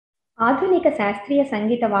ఆధునిక శాస్త్రీయ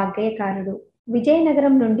సంగీత వాగ్గేయకారుడు.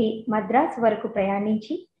 విజయనగరం నుండి మద్రాసు వరకు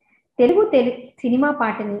ప్రయాణించి తెలుగు సినిమా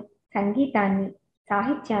పాటని, సంగీతాన్ని,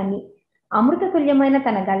 సాహిత్యాన్ని అమృతతుల్యమైన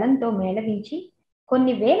తన గళంతో మేళవించి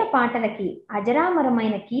కొన్ని వేల పాటలకి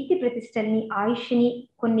అజరామరమైన కీర్తి ప్రతిష్టల్ని, ఆయుష్ని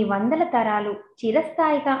కొన్ని వందల తరాలు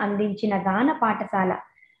చిరస్థాయిగా అందించిన గాన పాఠశాల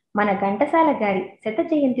మన ఘంటసాల గారి శత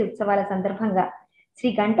జయంతి ఉత్సవాల సందర్భంగా శ్రీ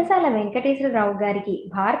ఘంటసాల వెంకటేశ్వరరావు గారికి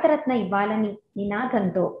భారతరత్న ఇవ్వాలని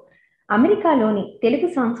నినాదంతో అమెరికాలోని తెలుగు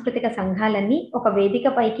సాంస్కృతిక సంఘాలన్నీ ఒక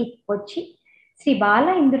వేదికపైకి వచ్చి శ్రీ బాల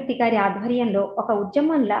ఇందుర్తి గారి ఆధ్వర్యంలో ఒక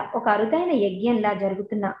ఉద్యమంలా, ఒక అరుదైన యజ్ఞంలా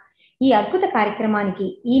జరుగుతున్న ఈ అద్భుత కార్యక్రమానికి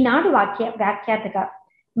ఈనాడు వ్యాఖ్యాతగా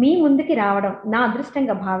మీ ముందుకి రావడం నా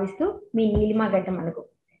అదృష్టంగా భావిస్తూ మీ నీలిమ గడ్డమనుగు.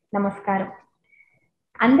 నమస్కారం.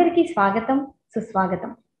 అందరికీ స్వాగతం,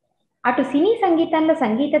 సుస్వాగతం. అటు సినీ సంగీతంలో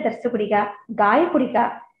సంగీత దర్శకుడిగా, గాయకుడిగా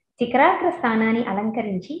శిఖరాగ్ర స్థానాన్ని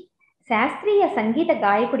అలంకరించి శాస్త్రీయ సంగీత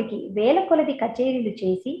గాయకుడికి వేల కొలది కచేరీలు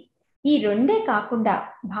చేసి ఈ రెండే కాకుండా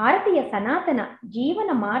భారతీయ సనాతన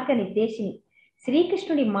జీవన మార్గ నిర్దేశిని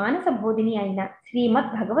శ్రీకృష్ణుడి మానస బోధిని అయిన శ్రీమద్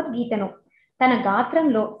భగవద్గీతను తన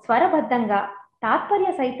గాత్రంలో స్వరబద్ధంగా, తాత్పర్య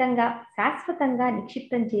సహితంగా, శాశ్వతంగా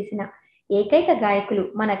నిక్షిప్తం చేసిన ఏకైక గాయకులు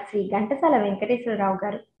మన శ్రీ ఘంటసాల వెంకటేశ్వరరావు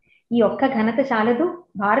గారు. ఈ ఒక్క ఘనత చాలదు,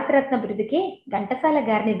 భారతరత్న బిరుదుకే ఘంటసాల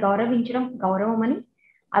గారిని గౌరవించడం గౌరవమని,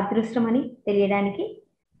 అదృష్టమని తెలియడానికి.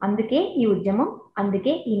 అందుకే ఈ ఉద్యమం,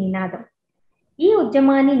 అందుకే ఈ నినాదం. ఈ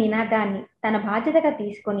ఉద్యమాన్ని, నినాదాన్ని తన బాధ్యతగా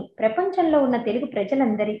తీసుకొని ప్రపంచంలో ఉన్న తెలుగు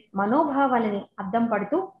ప్రజలందరి మనోభావాలని అద్దం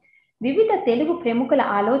పడుతూ వివిధ తెలుగు ప్రముఖుల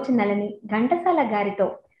ఆలోచనలని, ఘంటసాల గారితో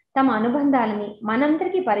తమ అనుబంధాలని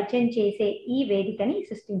మనందరికీ పరిచయం చేసే ఈ వేదికని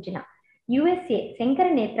సృష్టించిన USA శంకర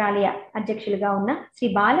నేత్రాలయ అధ్యక్షులుగా ఉన్న శ్రీ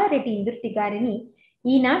బాలారెడ్డి ఇందుర్తి గారిని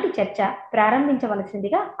ఈనాటి చర్చ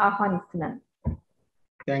ప్రారంభించవలసిందిగా ఆహ్వానిస్తున్నాను.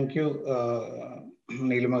 థ్యాంక్ యూ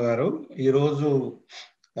నీలిమ గారు. ఈరోజు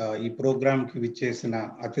ఈ ప్రోగ్రాంకి విచ్చేసిన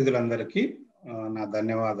అతిథులందరికీ నా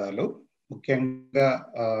ధన్యవాదాలు. ముఖ్యంగా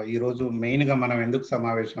ఈరోజు మెయిన్గా మనం ఎందుకు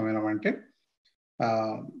సమావేశమైనామంటే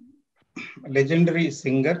లెజెండరీ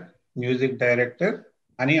సింగర్, మ్యూజిక్ డైరెక్టర్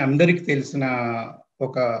అని అందరికీ తెలిసిన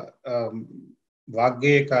ఒక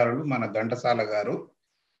వాగ్గేయకారులు మన ఘంటసాల గారు.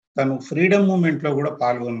 తను ఫ్రీడమ్ మూమెంట్లో కూడా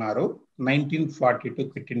పాల్గొన్నారు, 1942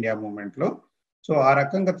 క్విట్ ఇండియా మూమెంట్లో. సో ఆ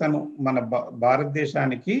రకంగా తను మన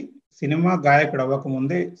భారతదేశానికి సినిమా గాయకుడు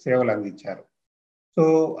అవ్వకముందే సేవలు అందించారు. సో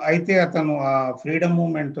అయితే అతను ఆ ఫ్రీడమ్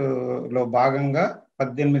మూమెంట్లో భాగంగా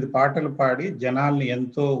 18 పాటలు పాడి జనాల్ని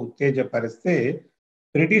ఎంతో ఉత్తేజపరిస్తే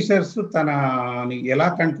బ్రిటిషర్స్ తనని ఎలా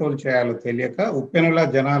కంట్రోల్ చేయాలో తెలియక ఉప్పెనలా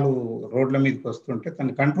జనాలు రోడ్ల మీదకి వస్తుంటే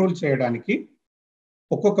తను కంట్రోల్ చేయడానికి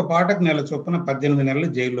ఒక్కొక్క పాటకు నెల చొప్పున 18 నెలలు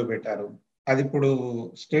జైల్లో పెట్టారు. అది ఇప్పుడు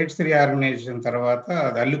స్టేట్స్ రీఆర్గనైజేషన్ తర్వాత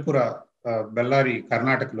అది అల్లిపుర, బెల్లారి,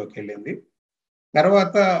 కర్ణాటకలోకి వెళ్ళింది.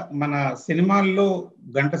 తర్వాత మన సినిమాల్లో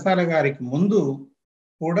ఘంటసాల గారికి ముందు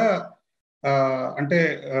కూడా అంటే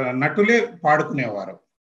నటులే పాడుకునేవారు.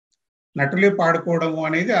 నటులే పాడుకోవడము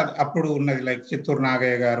అనేది అప్పుడు ఉన్నది. లైక్ చిత్తూరు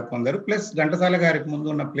నాగయ్య గారు కొందరు, ప్లస్ ఘంటసాల గారికి ముందు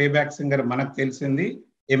ఉన్న ప్లేబ్యాక్ సింగర్ మనకు తెలిసింది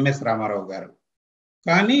MS రామారావు గారు.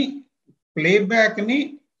 కానీ ప్లేబ్యాక్ని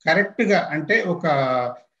కరెక్ట్గా అంటే ఒక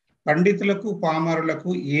పండితులకు, పామరులకు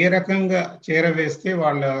ఏ రకంగా చేరవేస్తే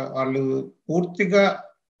వాళ్ళు పూర్తిగా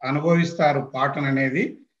అనుభవిస్తారు పాటననేది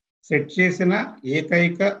సెట్ చేసిన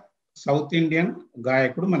ఏకైక సౌత్ ఇండియన్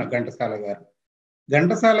గాయకుడు మన ఘంటసాల గారు.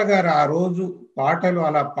 ఘంటసాల గారు ఆ రోజు పాటలు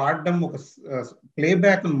అలా పాడడం, ఒక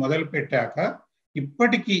ప్లేబ్యాక్ను మొదలు పెట్టాక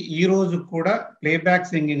ఇప్పటికీ ఈ రోజు కూడా ప్లేబ్యాక్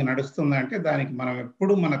సింగింగ్ నడుస్తుందంటే దానికి మనం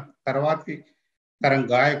ఎప్పుడు మన తర్వాతి తరం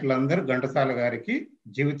గాయకులందరూ ఘంటసాల గారికి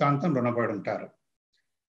జీవితాంతం రుణపడి ఉంటారు.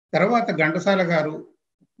 తర్వాత ఘంటసాల గారు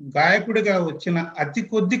గాయకుడిగా వచ్చిన అతి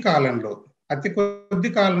కొద్ది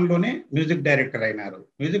కాలంలోనే మ్యూజిక్ డైరెక్టర్ అయినారు.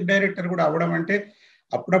 మ్యూజిక్ డైరెక్టర్ కూడా అవ్వడం అంటే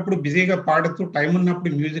అప్పుడప్పుడు బిజీగా పాడుతూ టైం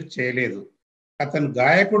ఉన్నప్పుడు మ్యూజిక్ చేయలేదు. అతను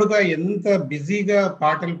గాయకుడుగా ఎంత బిజీగా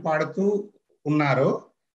పాటలు పాడుతూ ఉన్నారో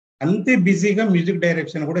అంతే బిజీగా మ్యూజిక్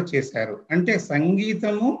డైరెక్షన్ కూడా చేశారు. అంటే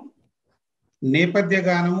సంగీతము, నేపథ్య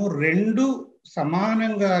గానము రెండు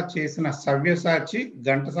సమానంగా చేసిన సవ్యసాచి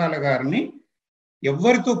ఘంటసాల గారిని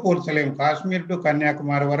ఎవ్వరితో పోల్చలేము. కాశ్మీర్ టు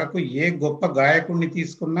కన్యాకుమారి వరకు ఏ గొప్ప గాయకుడిని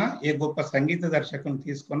తీసుకున్నా, ఏ గొప్ప సంగీత దర్శకుని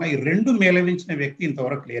తీసుకున్నా ఈ రెండు మేళవించిన వ్యక్తి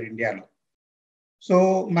ఇంతవరకు లేరు ఇండియాలో. సో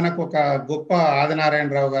మనకు ఒక గొప్ప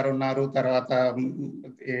ఆదినారాయణరావు గారు ఉన్నారు, తర్వాత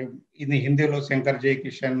ఇది హిందీలో శంకర్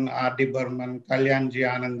జయకిషన్, R.D. బర్మన్, కళ్యాణ్జీ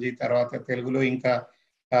ఆనంద్జీ, తర్వాత తెలుగులో ఇంకా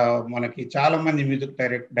మనకి చాలా మంది మ్యూజిక్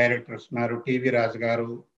డైరెక్టర్స్ ఉన్నారు. టీవీ రాజు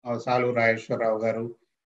గారు, సాలూరు రాజేశ్వరరావు గారు,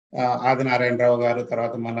 ఆదినారాయణరావు గారు,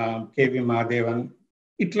 తర్వాత మన కేవి మహాదేవన్.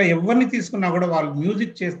 ఇట్లా ఎవరిని తీసుకున్నా కూడా వాళ్ళు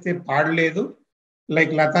మ్యూజిక్ చేస్తే పాడలేదు.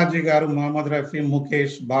 లైక్ లతాజీ గారు, మొహమ్మద్ రఫీ,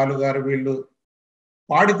 ముఖేష్, బాలు గారు వీళ్ళు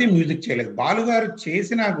పాడితే మ్యూజిక్ చేయలేదు. బాలుగారు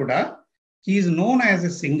చేసినా కూడా he's known as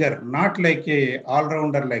a singer, not like A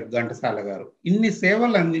allrounder like Ghantasala గారు. ఇన్ని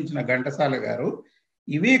సేవలు అందించిన ఘంటసాల గారు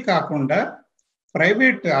ఇవే కాకుండా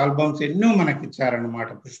ప్రైవేట్ ఆల్బమ్స్ ఎన్నో మనకి ఇచ్చారనమాట.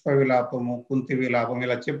 పుష్ప విలాపము, కుంతి విలాపం,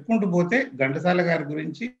 ఇలా చెప్పుకుంటూ పోతే ఘంటసాల గారి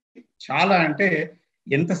గురించి చాలా, అంటే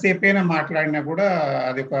ఎంతసేపైనా మాట్లాడినా కూడా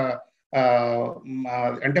అది ఒక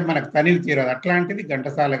అంటే మనకు తనివి తీరదు. అట్లాంటిది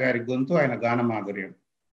ఘంటసాల గారి గొంతు, ఆయన గాన మాధుర్యం.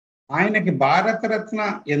 ఆయనకి భారతరత్న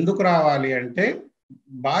ఎందుకు రావాలి అంటే,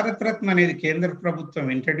 భారతరత్న అనేది కేంద్ర ప్రభుత్వం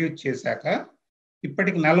ఇంట్రడ్యూస్ చేశాక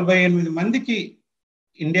ఇప్పటికి 48 మందికి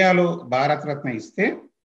ఇండియాలో భారతరత్న ఇస్తే,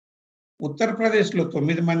 ఉత్తరప్రదేశ్లో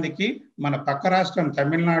 9 మందికి, మన పక్క రాష్ట్రం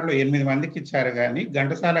తమిళనాడులో 8 మందికి ఇచ్చారు, కానీ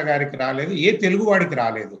ఘంటసాల గారికి రాలేదు, ఏ తెలుగు వాడికి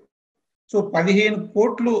రాలేదు. సో 15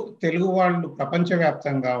 కోట్లు తెలుగు వాళ్ళు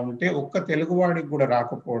ప్రపంచవ్యాప్తంగా ఉంటే ఒక్క తెలుగువాడికి కూడా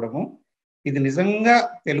రాకపోవడము, ఇది నిజంగా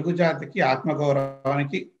తెలుగు జాతికి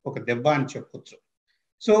ఆత్మగౌరవానికి ఒక దెబ్బ అని చెప్పొచ్చు.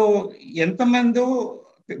 సో ఎంతమందో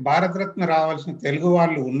భారతరత్న రావాల్సిన తెలుగు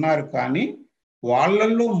వాళ్ళు ఉన్నారు, కానీ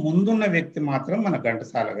వాళ్ళల్లో ముందున్న వ్యక్తి మాత్రం మన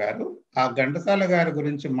ఘంటసాల గారు. ఆ ఘంటసాల గారి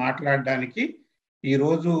గురించి మాట్లాడడానికి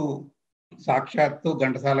ఈరోజు సాక్షాత్తు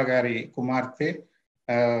ఘంటసాల గారి కుమార్తె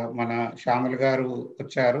మన శ్యామల గారు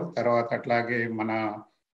వచ్చారు. తర్వాత అట్లాగే మన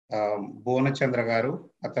భువనచంద్ర గారు,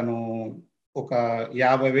 అతను ఒక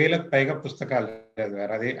 50,000కు పైగా పుస్తకాలు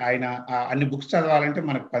చదివారు. అదే ఆయన అన్ని బుక్స్ చదవాలంటే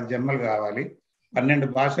మనకు 10 జన్మలు కావాలి. 12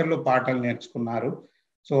 భాషల్లో పాటలు నేర్చుకున్నారు.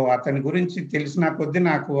 సో అతని గురించి తెలిసిన కొద్దీ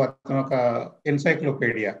నాకు అతను ఒక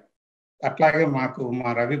ఎన్సైక్లోపీడియా. అట్లాగే మాకు మా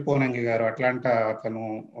రవి పోనంగి గారు అట్లాంటా, అతను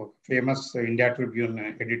famous India Tribune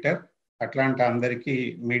editor, Atlanta అందరికీ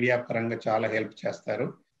మీడియా పరంగా చాలా హెల్ప్ చేస్తారు.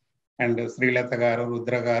 అండ్ శ్రీలత గారు,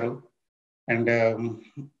 రుద్ర గారు, అండ్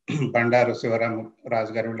బండారు శివరాం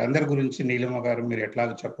రాజు గారు, వీళ్ళందరి గురించి నీలిమ గారు మీరు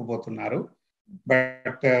ఎట్లాగో చెప్పబోతున్నారు.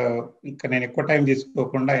 బట్ ఇంకా నేను ఎక్కువ టైం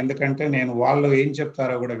తీసుకోకుండా, ఎందుకంటే నేను వాళ్ళు ఏం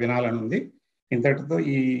చెప్తారో కూడా వినాలని ఉంది. ఇంతటితో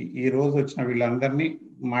ఈ రోజు వచ్చిన వీళ్ళందరినీ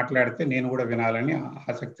మాట్లాడితే నేను కూడా వినాలని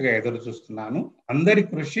ఆసక్తిగా ఎదురు చూస్తున్నాను. అందరి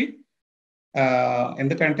కృషి,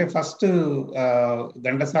 ఎందుకంటే ఫస్ట్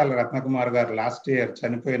ఘంటసాల రత్నకుమార్ గారు లాస్ట్ ఇయర్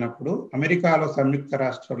చనిపోయినప్పుడు అమెరికాలో సంయుక్త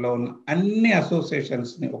రాష్ట్రాల్లో ఉన్న అన్ని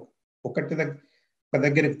అసోసియేషన్స్ని ఒక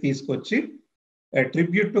దగ్గరికి తీసుకొచ్చి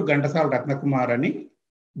ట్రిబ్యూట్ టు ఘంటసాల రత్నకుమార్ అని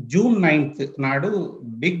June 9th నాడు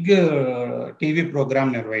బిగ్ టీవీ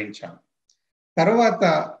ప్రోగ్రామ్ నిర్వహించాం. తర్వాత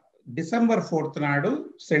December 4th నాడు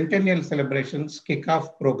centennial celebrations kick of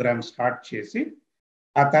programme start చేసి,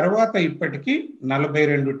 ఆ తర్వాత ఇప్పటికీ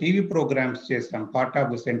 42 టీవీ ప్రోగ్రామ్స్ చేశాం part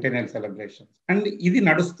of the centennial celebrations. And ఇది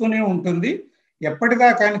నడుస్తూనే ఉంటుంది.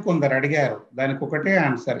 ఎప్పటిదాకా అని కొందరు అడిగారు, దానికి ఒకటే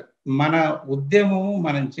ఆన్సర్, మన ఉద్యమము,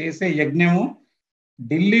 మనం చేసే యజ్ఞము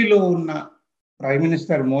ఢిల్లీలో ఉన్న ప్రైమ్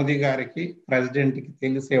మినిస్టర్ మోదీ గారికి, ప్రెసిడెంట్కి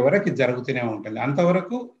తెలిసే వరకు జరుగుతూనే ఉంటుంది.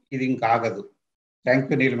 అంతవరకు ఇది ఇంకా ఆగదు. థ్యాంక్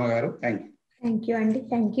యూ నీలిమ గారు. Thank you. థ్యాంక్ యూ అండి,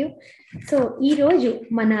 థ్యాంక్ యూ. సో ఈరోజు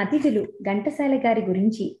మన అతిథులు ఘంటసాల గారి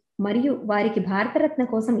గురించి మరియు వారికి భారతరత్న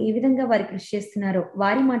కోసం ఏ విధంగా వారు కృషి చేస్తున్నారో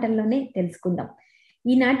వారి మాటల్లోనే తెలుసుకుందాం.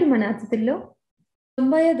 ఈనాటి మన అతిథుల్లో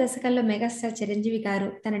 90వ దశకంలో మెగాస్టార్ చిరంజీవి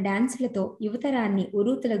గారు తన డాన్సులతో యువతరాన్ని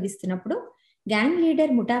ఉరూతలొగిస్తున్నప్పుడు, గ్యాంగ్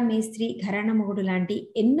లీడర్, ముఠా మేస్త్రి, ఘరానా మొగుడు లాంటి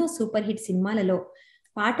ఎన్నో సూపర్ హిట్ సినిమాలలో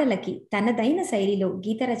పాటలకి తనదైన శైలిలో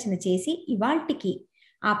గీత రచన చేసి ఇవాల్టికి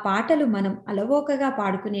ఆ పాటలు మనం అలవోకగా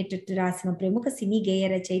పాడుకునేటట్టు రాసిన ప్రముఖ సినీ గేయ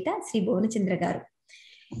రచయిత శ్రీ భువనచంద్ర గారు.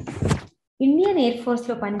 ఇండియన్ ఎయిర్ ఫోర్స్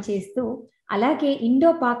లో పనిచేస్తూ, అలాగే ఇండో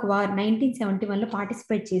పాక్ వార్ 1971లో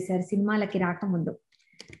పార్టిసిపేట్ చేశారు సినిమాలకి రాకముందు.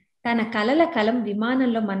 తన కలల కలం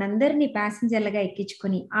విమానంలో మనందరినీ ప్యాసింజర్లుగా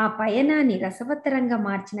ఎక్కించుకొని ఆ పయనాన్ని రసవత్తరంగా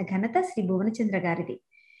మార్చిన ఘనత శ్రీ భువనచంద్ర గారిది.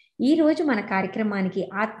 ఈ రోజు మన కార్యక్రమానికి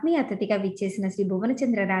ఆత్మీయ అతిథిగా విచ్చేసిన శ్రీ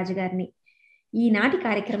భువనచంద్ర రాజు గారిని ఈనాటి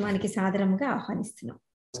కార్యక్రమానికి సాదరంగా ఆహ్వానిస్తున్నాం.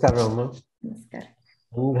 నమస్కారం అమ్మా. నమస్కారం.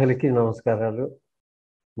 అందరికీ నమస్కారాలు.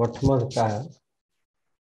 మొట్టమొదట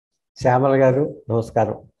శ్యామల గారు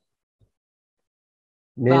నమస్కారం.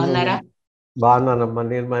 నేను బాగున్నానమ్మా.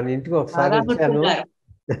 నేను మన ఇంటికి ఒకసారి వచ్చాను.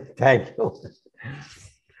 Thank you.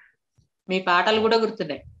 మీ పాటలు కూడా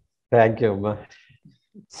గుర్తున్నాయి. థ్యాంక్ యూ అమ్మా.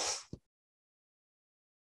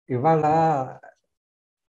 ఇవాళ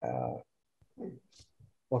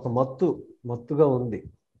ఒక మత్తుగా ఉంది.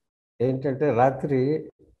 ఏంటంటే రాత్రి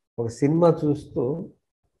ఒక సినిమా చూస్తూ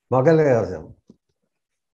మొగలేసాం.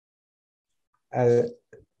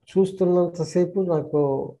 చూస్తున్నంతసేపు నాకు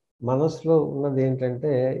మనసులో ఉన్నది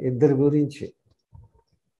ఏంటంటే ఇద్దరి గురించి.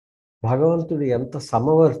 భగవంతుడు ఎంత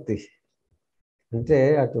సమవర్తి అంటే,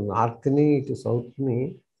 అటు నార్త్ని ఇటు సౌత్ని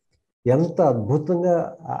ఎంత అద్భుతంగా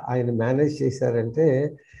ఆయన మేనేజ్ చేశారంటే,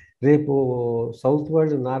 రేపు సౌత్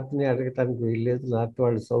వాళ్ళు నార్త్ని అడగటానికి వీల్లేదు, నార్త్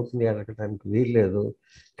వాళ్ళు సౌత్ని అడగటానికి వీల్లేదు.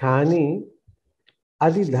 కానీ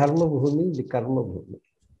అది ధర్మభూమి, ఇది కర్మభూమి.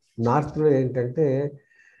 నార్త్లో ఏంటంటే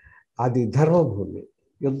అది ధర్మభూమి.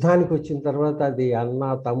 యుద్ధానికి వచ్చిన తర్వాత అది అన్న,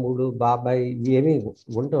 తమ్ముడు, బాబాయ్ ఇవేమీ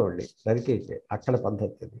ఉండవండి, నరికేసే అక్కడ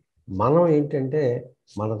పద్ధతి అది. మనం ఏంటంటే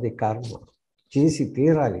మనది కర్మ చేసి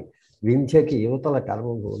తీరాలి. వింధ్యకి యువతల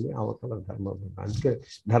కర్మభూమి, అవతల ధర్మభూమి. అందుకే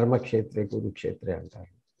ధర్మక్షేత్రే కురుక్షేత్రే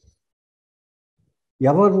అంటారు.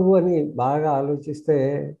 ఎవరు అని బాగా ఆలోచిస్తే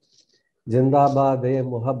జిందాబాదే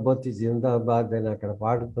మొహబ్బత్ జిందాబాద్ అని అక్కడ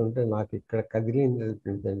పాడుతుంటే నాకు ఇక్కడ కదిలింది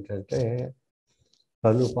ఏంటంటే,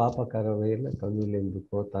 కను పాపకరమైన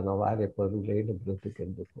కనులెందుకో తన వారి పరులైన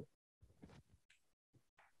బ్రతుకెందుకో.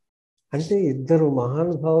 అంటే ఇద్దరు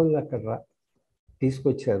మహానుభావులు అక్కడ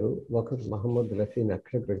తీసుకొచ్చారు. ఒకరు మహమ్మద్ రఫీని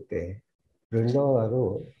అక్కడ పెడితే, రెండో వారు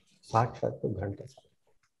సాక్షాత్తు ఘంటసాల.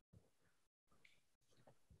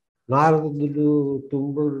 నారదుడు,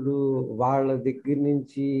 తుంబురుడు వాళ్ళ దగ్గర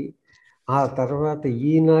నుంచి ఆ తర్వాత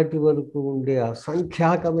ఈనాటి వరకు ఉండే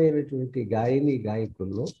అసంఖ్యాకమైనటువంటి గాయని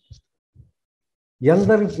గాయకుల్లో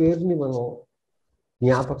ఎందరి పేరుని మనం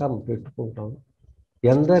జ్ఞాపకం పెట్టుకుంటాం,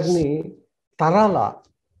 ఎందరిని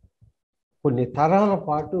కొన్ని తరాల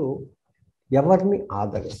పాటు ఎవరిని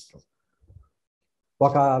ఆదరిస్తాం.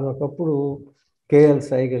 ఒకనొకప్పుడు కేఎల్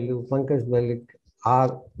సైగల్, పంకజ్ మలిక్ ఆ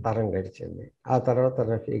తరం గడిచింది. ఆ తర్వాత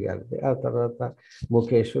రఫీ గారిది, ఆ తర్వాత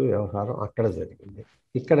ముఖేష్ వ్యవహారం అక్కడ జరిగింది.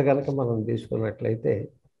 ఇక్కడ కనుక మనం తీసుకున్నట్లయితే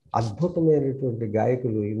అద్భుతమైనటువంటి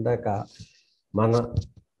గాయకులు ఇందాక మన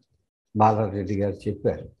బాలారెడ్డి గారు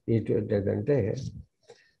చెప్పారు. ఏంటంటే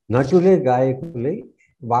నటులే గాయకులై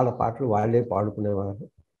వాళ్ళ పాటలు వాళ్ళే పాడుకునేవారు.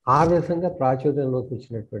 ఆ విధంగా ప్రాచుర్యంలోకి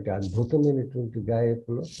వచ్చినటువంటి అద్భుతమైనటువంటి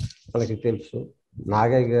గాయకులు మనకి తెలుసు.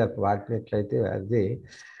 నాగయ్య గారు పాడినట్లయితే అదే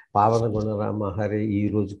పావన గుణరామ హరి ఈ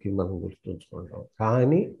రోజుకి మనం గుర్తుంచుకుంటాం.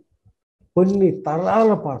 కానీ కొన్ని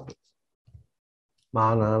తరాల పాటు మా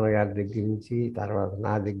నాన్నగారి దగ్గర నుంచి, తర్వాత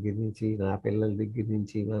నా దగ్గర నుంచి, నా పిల్లల దగ్గర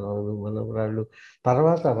నుంచి, మనవలు మనవరాళ్ళు,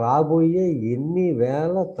 తర్వాత రాబోయే ఎన్ని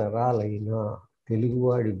వేల తరాలైనా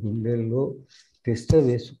తెలుగువాడి గుండెల్లో తిష్ట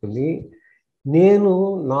వేసుకుని, నేను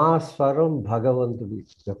నా స్వరం భగవంతుడి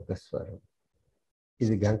యొక్క స్వరం.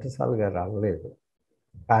 ఇది ఘంటసాల గారు అనలేదు,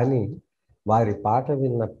 కానీ వారి పాట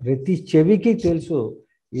విన్న ప్రతి చెవికి తెలుసు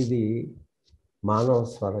ఇది మానవ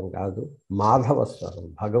స్వరం కాదు, మాధవ స్వరం,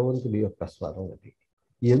 భగవంతుడి యొక్క స్వరం. అది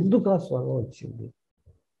ఎందుకు ఆ స్వరం వచ్చింది?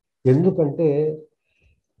 ఎందుకంటే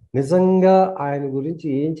నిజంగా ఆయన గురించి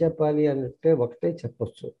ఏం చెప్పాలి అంటే ఒకటే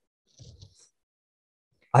చెప్పొచ్చు,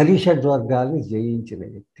 అరిషడ్ వర్గాల్ని జయించిన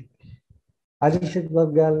వ్యక్తి. అరిషడ్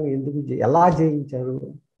వర్గాలను ఎలా జయించారు?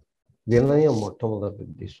 వినయం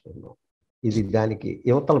మొట్టమొదటి తీసుకున్నాం. ఇది దానికి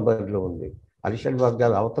యువతల బరిలో ఉంది. అరిషడ్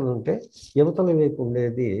వర్గాలు అవతల ఉంటే యువతల వైపు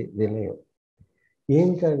ఉండేది వినయం.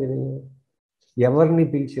 ఏంటా వినయం? ఎవరిని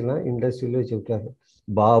పిలిచినా ఇండస్ట్రీలో చెబుతారు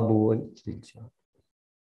బాబు అని పిలిచారు.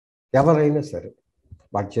 ఎవరైనా సరే,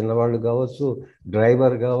 వాడు చిన్నవాళ్ళు కావచ్చు,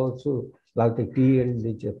 డ్రైవర్ కావచ్చు, లేకపోతే టీ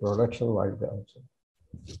అందించే ప్రొడక్షన్ వాళ్ళు కావచ్చు,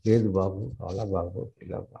 లేదు బాబు, అలా బాబు,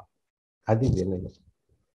 ఇలా బాబు. అది వినయం.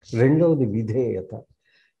 రెండవది విధేయత.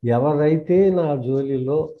 ఎవరైతే నా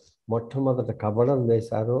జోలిలో మొట్టమొదట కబడం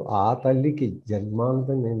వేశారో ఆ తల్లికి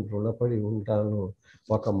జన్మాంతం నేను రుణపడి ఉంటాను.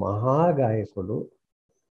 ఒక మహాగాయకుడు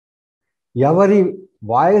ఎవరి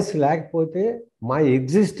వాయిస్ లేకపోతే మా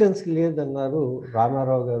ఎగ్జిస్టెన్స్ లేదన్నారు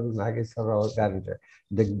రామారావు గారు, నాగేశ్వరరావు గారు.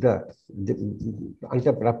 అంటే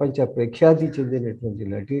ప్రపంచ ప్రఖ్యాతి చెందినటువంటి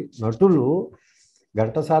నటులు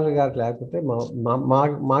ఘంటసాల గారు లేకపోతే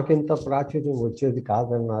మాకింత ప్రాచుర్యం వచ్చేది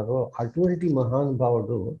కాదన్నారు. అటువంటి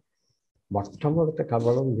మహానుభావుడు మొట్టమొదట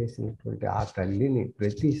కబలం చేసినటువంటి ఆ తల్లిని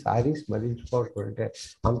ప్రతిసారి స్మరించుకోవడం అంటే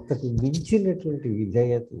అంతకు మించినటువంటి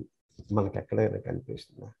విధేయత మనకు ఎక్కడైనా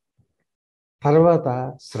కనిపిస్తుందా? తర్వాత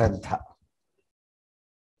శ్రద్ధ.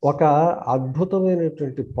 ఒక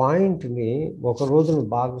అద్భుతమైనటువంటి పాయింట్ని ఒక రోజున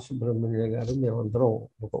బాలసుబ్రహ్మణ్య గారు మేమందరం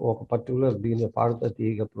ఒక పర్టికులర్ దీన్ని పాడుతా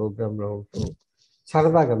తీయగా ప్రోగ్రాంలో ఉంటూ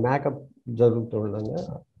సరదాగా మేకప్ జరుగుతుండగా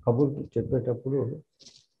కబుర్లు చెప్పేటప్పుడు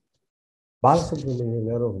బాలసుబ్రహ్మణ్యం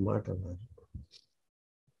గారు ఒక మాట అన్నారు,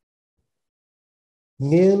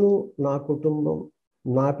 నేను, నా కుటుంబం,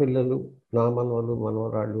 నా పిల్లలు, నా మనవలు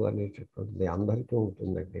మనవరాళ్ళు అనేటటువంటిది అందరికీ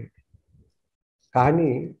ఉంటుందండి.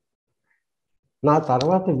 కానీ నా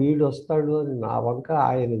తర్వాత వీడు వస్తాడు అని నా వంక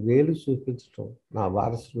ఆయన వేలు చూపించడం, నా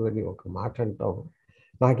వారసుడు అని ఒక మాట అంటాం.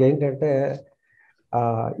 నాకేంటంటే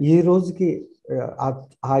ఈ రోజుకి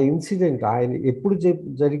ఆ ఇన్సిడెంట్ ఆయన ఎప్పుడు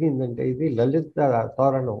జరిగిందంటే, ఇది లలిత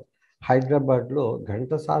తోరణం హైదరాబాద్లో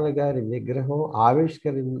ఘంటసాల గారి విగ్రహం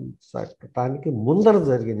ఆవిష్కరించడానికి ముందర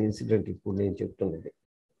జరిగిన ఇన్సిడెంట్ ఇప్పుడు నేను చెప్తున్నది.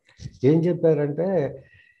 ఏం చెప్పారంటే,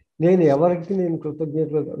 నేను ఎవరికి నేను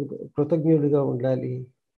కృతజ్ఞుడిగా ఉండాలి?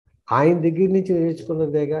 ఆయన దగ్గర నుంచి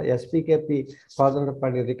నేర్చుకున్నదేగా. ఎస్పీకేపి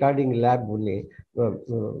కోదండపాణి రికార్డింగ్ ల్యాబ్ని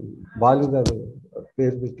బాలు గారు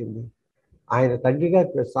పేరు పెట్టింది. ఆయన తండ్రి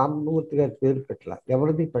గారి సాంబమూర్తి గారి పేరు పెట్టల,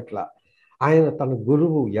 ఎవరిది పెట్టల. ఆయన తన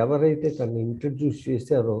గురువు ఎవరైతే తను ఇంట్రడ్యూస్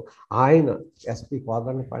చేశారో ఆయన ఎస్పి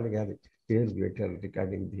కోదండపాణి గారి పేరు పెట్టారు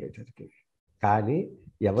రికార్డింగ్ థియేటర్కి. కానీ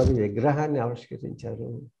ఎవరి విగ్రహాన్ని ఆవిష్కరించారు?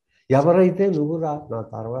 ఎవరైతే నువ్వురా నా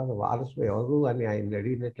తర్వాత వారసులు ఎవరు అని ఆయన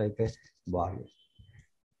అడిగినట్లయితే బాలు.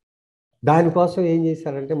 దానికోసం ఏం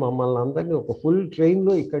చేశారంటే మమ్మల్ని అందరినీ ఒక ఫుల్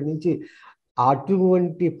ట్రైన్లో ఇక్కడి నుంచి,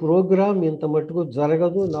 అటువంటి ప్రోగ్రాం ఇంత మటుకు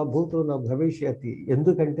జరగదు నా భూతో నా భవిష్యత్తు.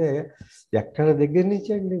 ఎందుకంటే ఎక్కడ దగ్గర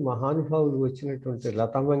నుంచి అండి మహానుభావులు వచ్చినటువంటి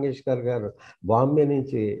లతా మంగేష్కర్ గారు బాంబే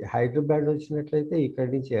నుంచి హైదరాబాద్ వచ్చినట్లయితే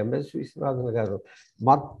ఇక్కడి నుంచి ఎంఎస్ విశ్వనాథన్ గారు,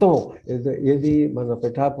 మొత్తం ఏది మన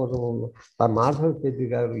పిఠాపురం మాధవ పెద్ది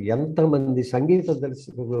గారు, ఎంతమంది సంగీత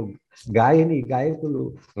దర్శకులు, గాయకులు,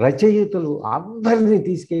 రచయితలు అందరినీ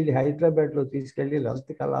తీసుకెళ్ళి హైదరాబాద్లో తీసుకెళ్ళి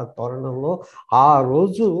లలిత కళా తోరణంలో ఆ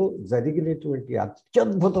రోజు జరిగినటువంటి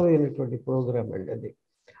అత్యద్భుతమైనటువంటి ప్రోగ్రాం అండి అది.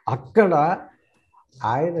 అక్కడ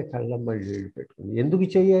ఆయన కళ్ళమ్మడి నీళ్ళు పెట్టుకుని ఎందుకు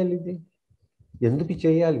చేయాలి ఇది? ఎందుకు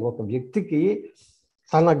చేయాలి? ఒక వ్యక్తికి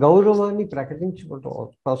తన గౌరవాన్ని ప్రకటించుకోవటం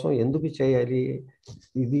కోసం ఎందుకు చేయాలి?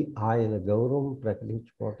 ఇది ఆయన గౌరవం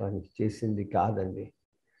ప్రకటించుకోవటానికి చేసింది కాదండి.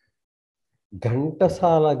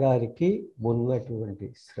 ఘంటసాల గారికి ఉన్నటువంటి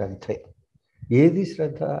శ్రద్ధ. ఏది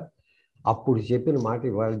శ్రద్ధ? అప్పుడు చెప్పిన మాట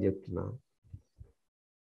ఇవాళ చెప్తున్నా.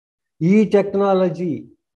 ఈ టెక్నాలజీ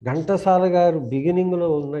ఘంటసాల గారు బిగినింగ్లో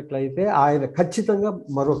ఉన్నట్లయితే ఆయన ఖచ్చితంగా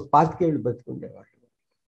మరో 25 ఏళ్ళు బతికుండేవాడు.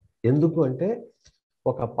 ఎందుకు అంటే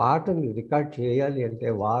ఒక పాటని రికార్డ్ చేయాలి అంటే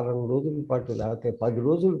వారం రోజుల పాటు లేకపోతే 10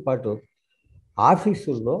 రోజుల పాటు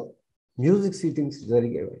ఆఫీసుల్లో మ్యూజిక్ సిట్టింగ్స్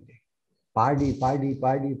జరిగేవండి. పాడి పాడి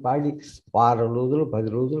పాడి పాడి వారం రోజులు 10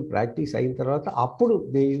 రోజులు ప్రాక్టీస్ అయిన తర్వాత అప్పుడు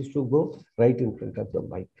they use to go right in front of the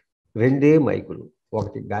mic. 2 మైకులు,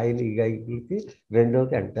 ఒకటి గాయకులకి,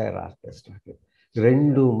 రెండవది ఎంటైర్ ఆర్కెస్ట్రాకి.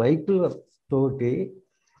 2 మైకులతోటి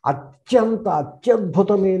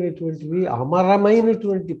అత్యద్భుతమైనటువంటివి,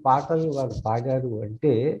 అమరమైనటువంటి పాటలు వారు పాడారు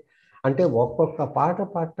అంటే ఒక్కొక్క పాట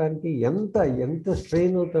పాడటానికి ఎంత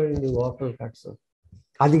స్ట్రెయిన్ అవుతాడండి వోకల్ కట్స్.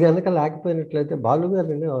 అది కనుక లేకపోయినట్లయితే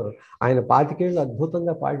బాలుగారు అనేవారు ఆయన 25 ఏళ్ళు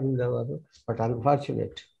అద్భుతంగా పాడి ఉండేవారు. బట్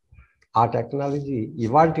అన్ఫార్చునేట్ ఆ టెక్నాలజీ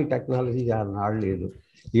ఇవాళ టెక్నాలజీ నాడు లేదు.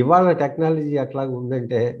 ఇవాళ టెక్నాలజీ ఎట్లా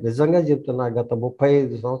ఉందంటే నిజంగా చెప్తున్నా, గత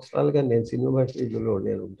 35 సంవత్సరాలుగా నేను సినిమా ఫీల్డ్లో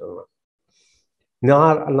నేను ఉంటున్నా.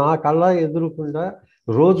 నా కళ్ళ ఎదురుకుండా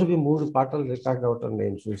రోజుకి 3 పాటలు రికార్డ్ అవ్వటం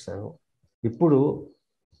నేను చూశాను. ఇప్పుడు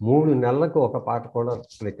 3 నెలలకు ఒక పాట కూడా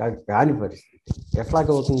రికార్డ్ కాని పరిస్థితి.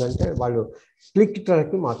 ఎట్లాగవుతుందంటే వాళ్ళు క్లిక్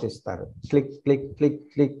ట్రాక్ మాకు ఇస్తారు. Click click click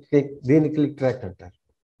click click, దీన్ని క్లిక్ ట్రాక్ అంటారు.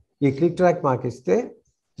 ఈ క్లిక్ ట్రాక్ మాకు ఇస్తే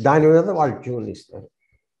దాని మీద వాళ్ళు ట్యూన్ ఇస్తారు,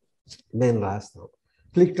 మేము రాస్తాం.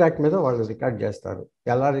 క్లిక్ ట్రాక్ మీద వాళ్ళు రికార్డ్ చేస్తారు.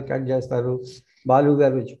 ఎలా రికార్డ్ చేస్తారు? బాలు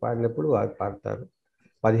గారు వచ్చి పాడినప్పుడు వారు పాడతారు.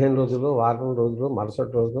 15 రోజులు, వారం రోజులు,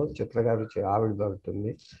 మరుసటి రోజు చిత్రగారు వచ్చి ఆవిడ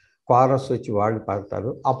పాడుతుంది, కోరస్ వచ్చి వాళ్ళు పాడతారు.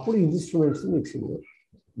 అప్పుడు ఇన్స్ట్రుమెంట్స్ మిక్సింగ్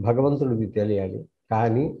భగవంతుడికి తెలియాలి.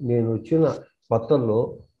 కానీ నేను వచ్చిన కొత్తల్లో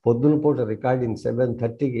పొద్దున పూట రికార్డింగ్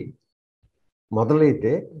 7:30కి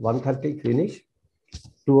మొదలైతే 1:30కి ఫినిష్,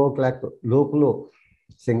 2 o'clock లోపల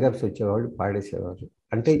సింగర్స్ వచ్చేవాళ్ళు పాడేసేవారు.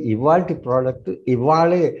 అంటే ఇవాల్టి ప్రోడక్ట్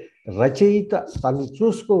ఇవాళే రచయిత తను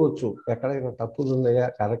చూసుకోవచ్చు, ఎక్కడైనా తప్పులు ఉన్నాయా,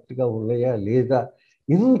 కరెక్ట్గా ఉన్నాయా లేదా.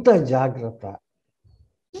 ఇంత జాగ్రత్త,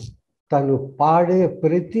 తను పాడే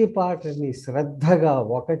ప్రతి పాటని శ్రద్ధగా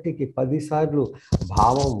 1కి 10 సార్లు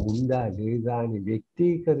భావం ఉందా లేదా అని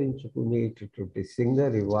వ్యక్తీకరించుకునేటటువంటి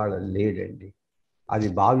సింగర్ ఇవాళ లేడండి. అది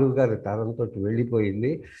బాలు గారి తరంతో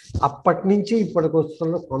వెళ్ళిపోయింది. అప్పటి నుంచి ఇప్పటికి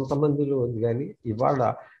వస్తున్న కొంతమందిలో ఉంది. కానీ ఇవాళ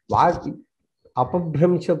వాటి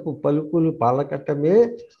అపభ్రంశపు పలుకులు పలకటమే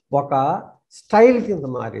ఒక స్టైల్ కింద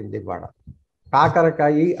మారింది. ఇవాళ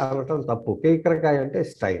కాకరకాయ అనటం తప్పు, కేకరకాయ అంటే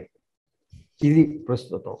స్టైల్. ఇది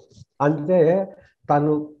ప్రస్తుతం. అంటే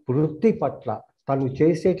తను వృత్తి పట్ల, తను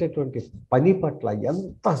చేసేటటువంటి పని పట్ల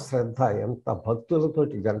ఎంత శ్రద్ధ, ఎంత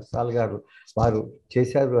భక్తులతోటి ఘంటసాల గారు వారు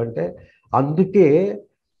చేశారు అంటే, అందుకే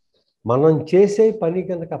మనం చేసే పని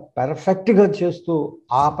కనుక పర్ఫెక్ట్గా చేస్తూ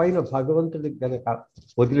ఆ పైన భగవంతుడికి కనుక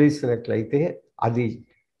వదిలేసినట్లయితే అది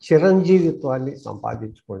చిరంజీవిత్వాన్ని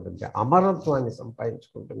సంపాదించుకుంటుంది, అమరత్వాన్ని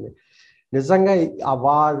సంపాదించుకుంటుంది. నిజంగా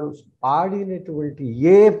వారు పాడినటువంటి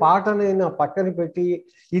ఏ పాటనైనా పక్కన పెట్టి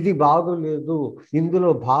ఇది బాగోలేదు, ఇందులో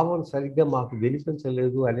భావం సరిగ్గా మాకు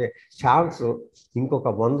వినిపించలేదు అనే ఛాన్స్ ఇంకొక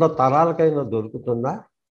 100 తరాలకైనా దొరుకుతుందా?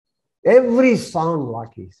 ఎవ్రీ సాంగ్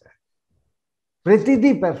వాట్ ఈస్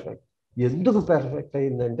ప్రతిదీ పర్ఫెక్ట్. ఎందుకు పర్ఫెక్ట్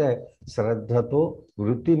అయిందంటే శ్రద్ధతో,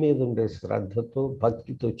 వృత్తి మీద ఉండే శ్రద్ధతో,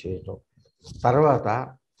 భక్తితో చేయటం. తర్వాత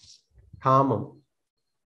కామం,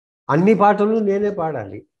 అన్ని పాటలు నేనే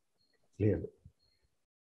పాడాలి. లేదు.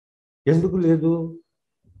 ఎందుకు లేదు?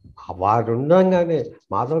 వారు ఉండగానే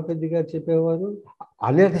మాధవ పెద్ది గారు చెప్పేవారు,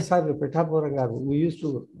 అనేక సార్లు పిఠాపురం గారు we use to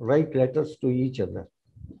right letters to each other.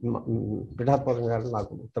 Pithapuram గారు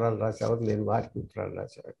నాకు ఉత్తరాలు రాసేవారు, నేను వారికి ఉత్తరాలు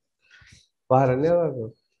రాసేవారు. వారు అనేవారు,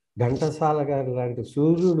 ఘంటసాల గారు లాంటి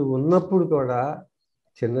సూర్యుడు ఉన్నప్పుడు కూడా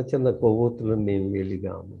చిన్న చిన్న కొవ్వొత్తులను నేను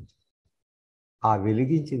వెలిగాము. ఆ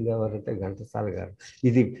వెలిగించింది ఎవరంటే ఘంటసాల గారు.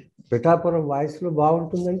 ఇది పిఠాపురం వాయిస్లో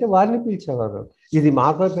బాగుంటుందంటే వారిని పిలిచేవారు. ఇది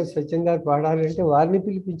మాధవ సత్యం గారు పాడాలి అంటే వారిని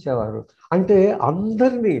పిలిపించేవారు. అంటే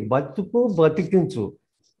అందరినీ బతికించు,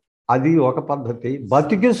 అది ఒక పద్ధతి.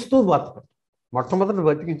 బతికిస్తూ బతకం. మొట్టమొదటి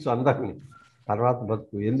బతికించు అందరినీ, తర్వాత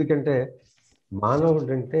బతుకు. ఎందుకంటే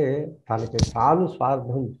మానవుడు అంటే తనకి తాను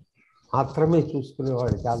స్వార్థం మాత్రమే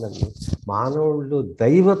చూసుకునేవాడు కాదండి. మానవుడు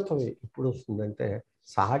దైవత్వం ఎప్పుడు వస్తుందంటే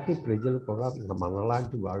సాటి ప్రజలు కూడా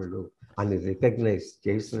మనలాంటి వాళ్ళు అని రికగ్నైజ్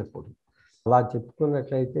చేసినప్పుడు. అలా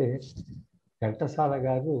చెప్పుకున్నట్లయితే ఘంటసాల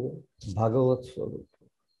గారు భగవత్ స్వరూపం.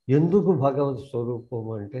 ఎందుకు భగవత్ స్వరూపం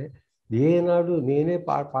అంటే, ఏనాడు నేనే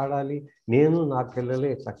పాడాలి, నేను నా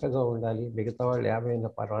పిల్లలే చక్కగా ఉండాలి, మిగతా వాళ్ళు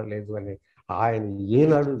ఏమైనా పర్వాలేదు అని ఆయన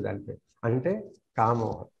ఏనాడు అంటే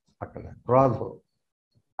కామం, అక్కడ క్రోధం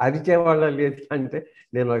అరిచేవాళ్ళ లేదు. అంటే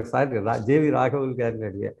నేను ఒకసారి జేవి రాఘవులు గారిని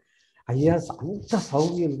అడిగా, అయ్యా అంత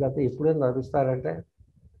సౌమ్యులు కదా ఎప్పుడైనా అరుస్తారంటే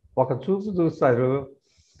ఒక చూపు చూస్తారు.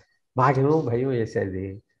 మాకేమో భయం వేసేది.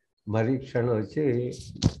 మరీ క్షణం వచ్చి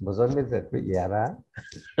భుజం మీద తప్పి ఎరా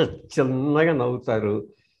చిన్నగా నవ్వుతారు.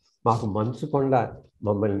 మాకు మనసు కొండ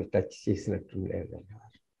మమ్మల్ని టచ్ చేసినట్టుండేది.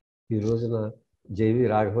 ఈ రోజున జేవి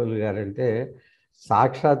రాఘవులు గారంటే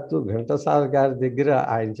సాక్షాత్తు ఘంటసాల గారి దగ్గర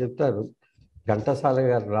ఆయన చెప్తారు, ఘంటసాల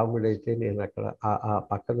గారు రాముడైతే నేను అక్కడ ఆ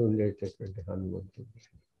పక్కన ఉండేటటువంటి హనుమంతుడు.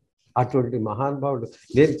 అటువంటి మహానుభావుడు.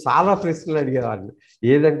 నేను చాలా ప్రశ్నలు అడిగేవాడిని,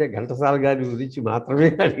 ఏదంటే ఘంటసాల గారి గురించి మాత్రమే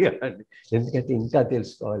అడిగేవాడిని. ఎందుకంటే ఇంకా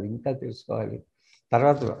తెలుసుకోవాలి.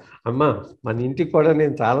 తర్వాత అమ్మ మన ఇంటికి కూడా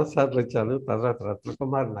నేను చాలాసార్లు వచ్చాను. తర్వాత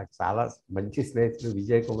రత్నకుమార్ నాకు చాలా మంచి స్నేహితులు,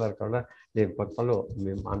 విజయ్ కుమార్ కూడా నేను కొత్తలో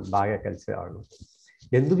మేము బాగా కలిసేవాళ్ళం.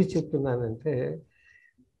 ఎందుకు చెప్తున్నానంటే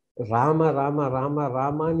రామ రామ రామ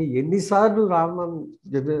రామ అని ఎన్నిసార్లు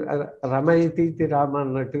రమయతీతి రామ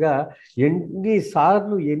అన్నట్టుగా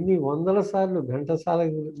ఎన్నిసార్లు, ఎన్ని వందల సార్లు ఘంటసాల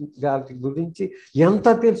గారి గురించి ఎంత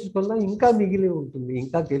తెలుసుకున్నా ఇంకా మిగిలి ఉంటుంది,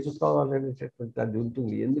 ఇంకా తెలుసుకోవాలనేటటువంటి అది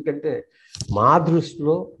ఉంటుంది. ఎందుకంటే మా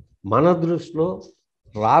దృష్టిలో, మన దృష్టిలో,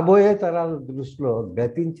 రాబోయే తరాల దృష్టిలో,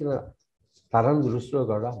 గతించిన తరం దృష్టిలో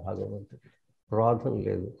కూడా భగవంతుడు క్రోధం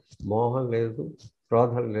లేదు, మోహం లేదు,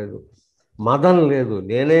 క్రోధం లేదు, మదం లేదు,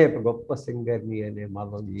 నేనే గొప్ప సింగర్ని అనే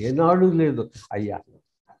మదం ఏనాడు లేదు. అయ్యా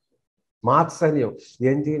మాత్సర్యం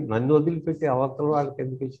ఏంటి, నన్ను వదిలిపెట్టి అవతల వాళ్ళకి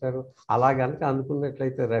ఎందుకు ఇచ్చారు? అలా కనుక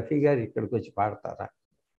అనుకున్నట్లయితే రఫీ గారు ఇక్కడికి వచ్చి పాడతారా?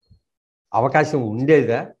 అవకాశం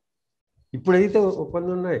ఉండేదా? ఇప్పుడైతే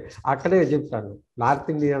కొన్ని ఉన్నాయి. అక్కడే చెప్తాను, నార్త్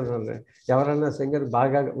ఇండియన్ ఎవరైనా సింగర్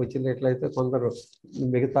బాగా వచ్చినట్లయితే కొందరు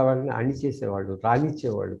మిగతా వాళ్ళని అణిచేసేవాళ్ళు,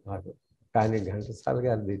 రానిచ్చేవాళ్ళు కాదు. కానీ ఘంటసాల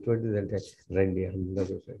గారిది ఎటువంటిదంటే రండి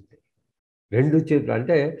అందరూ రండి, రెండు చేతులు.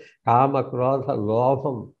 అంటే కామ క్రోధ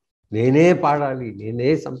లోభం, నేనే పాడాలి, నేనే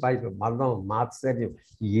సంపాదించ, మదం మాత్సర్యం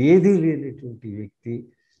ఏది లేనటువంటి వ్యక్తి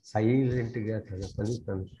సైలెంట్గా తన పని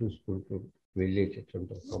తను చూసుకుంటూ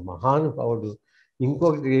వెళ్ళేటటువంటి ఒక మహానుభావుడు.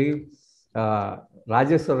 ఇంకొకటి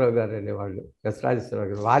రాజేశ్వరరావు గారు అనేవాళ్ళు, ఎస్ రాజేశ్వరరావు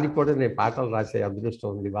గారు, వారికి కూడా నేను పాటలు రాసే అదృష్టం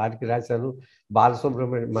ఉంది. వారికి రాశాను,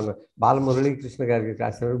 బాలసుబ్రహ్మణ్యం మన బాలమురళీకృష్ణ గారికి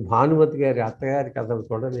రాశాను, భానుమతి గారి అత్తగారి కథలు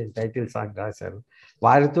కూడా నేను టైటిల్ సాంగ్ రాశాను.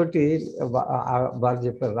 వారితోటి వారు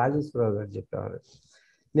చెప్పారు, రాజేశ్వరరావు గారు చెప్పేవారు,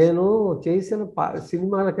 నేను చేసిన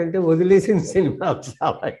సినిమాల కంటే వదిలేసిన సినిమాలు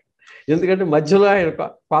చాలా. ఎందుకంటే మధ్యలో ఆయన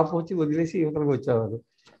పాపం వచ్చి వదిలేసి యువతలకు వచ్చేవారు.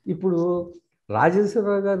 ఇప్పుడు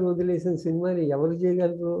రాజేశ్వరరావు గారు వదిలేసిన సినిమాని ఎవరు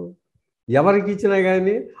చేయగలరు? ఎవరికి ఇచ్చినా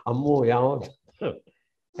కానీ అమ్మో ఏమవుతుంది.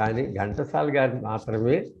 కానీ ఘంటసాల గారు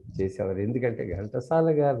మాత్రమే చేసేవారు. ఎందుకంటే ఘంటసాల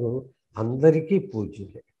గారు అందరికీ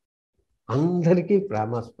పూజ్యులే, అందరికీ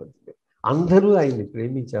ప్రేమాస్పదులే, అందరూ ఆయన్ని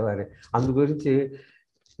ప్రేమించేవారే. అందు గురించి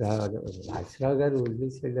రాజరావు గారు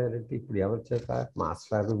వదిలేసి వెళ్ళారంటే ఇప్పుడు ఎవరి చేత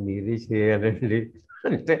మాస్టారు మీరే చేయాలండి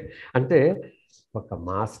అంటే ఒక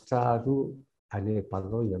మాస్టారు అనే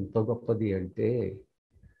పదం ఎంత గొప్పది అంటే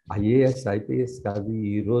ఐఏఎస్ ఐపీఎస్ కాదు,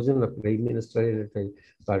 ఈ రోజున ప్రైమ్ మినిస్టర్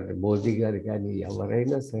అయినటువంటి మోదీ గారు కానీ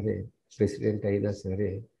ఎవరైనా సరే, ప్రెసిడెంట్ అయినా సరే,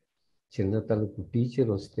 చిన్నతనకు టీచర్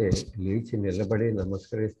వస్తే లేచి నిలబడి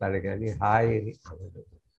నమస్కరిస్తాడు కానీ హాయ్ అని అనడు.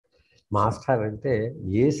 మాస్టర్ అంటే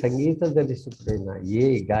ఏ సంగీత దర్శకుడైనా, ఏ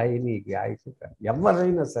గాయని గాయకుడు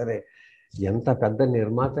ఎవరైనా సరే, ఎంత పెద్ద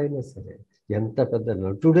నిర్మాత అయినా సరే, ఎంత పెద్ద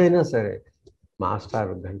నటుడైనా సరే,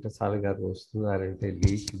 మాస్టర్ ఘంటసాల గారు వస్తున్నారంటే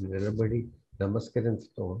లేచి నిలబడి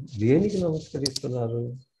నమస్కరించడం. దేనికి నమస్కరిస్తున్నారు?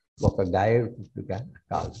 ఒక గాయకుడిగా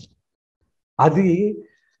కాదు. అది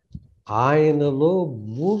ఆయనలో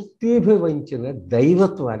మూర్తీభవించిన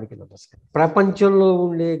దైవత్వానికి నమస్కారం. ప్రపంచంలో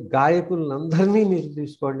ఉండే గాయకులందరినీ మీరు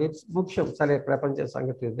తీసుకోండి, ముఖ్యం సరే ప్రపంచ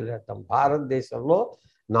సంగతి వదిలేద్దాం, భారతదేశంలో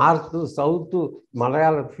నార్త్ సౌత్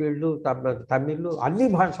మలయాళ ఫీల్డ్ తమిళ్ అన్ని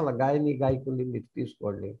భాషల గాయకుల్ని మీరు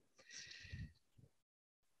తీసుకోండి.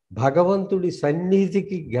 భగవంతుడి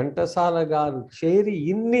సన్నిధికి ఘంటసాల గారు చేరి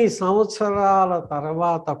ఇన్ని సంవత్సరాల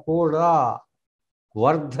తర్వాత కూడా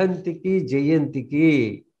వర్ధంతికి జయంతికి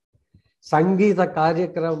సంగీత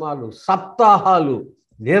కార్యక్రమాలు సప్తాహాలు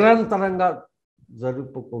నిరంతరంగా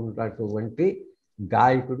జరుపుకున్నటువంటి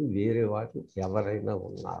గాయకుడు వేరే వారు ఎవరైనా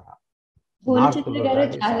ఉన్నారా? పూర్ణచంద్ర గారు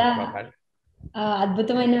చాలా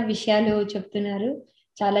అద్భుతమైన విషయాలు చెప్తున్నారు.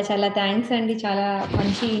 చాలా చాలా థ్యాంక్స్ అండి. చాలా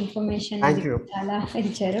మంచి ఇన్ఫర్మేషన్ చాలా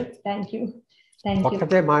ఇచ్చారు. Thank you.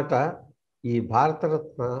 ఒక్కటే మాట, ఈ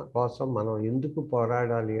భారతరత్న కోసం మనం ఎందుకు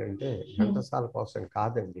పోరాడాలి అంటే ఘంటసాల కోసం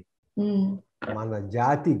కాదండి, మన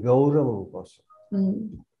జాతి గౌరవం కోసం.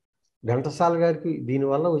 ఘంటసాల గారికి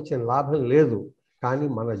దీనివల్ల వచ్చిన లాభం లేదు, కానీ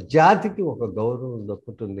మన జాతికి ఒక గౌరవం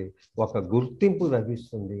దక్కుతుంది, ఒక గుర్తింపు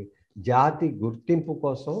లభిస్తుంది. జాతి గుర్తింపు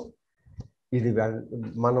కోసం ఇది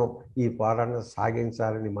మనం ఈ పోరాటం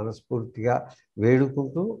సాగించాలని మనస్ఫూర్తిగా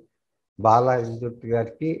వేడుకుంటూ బాలా ఇంద్రుతి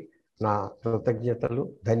గారికి నా కృతజ్ఞతలు,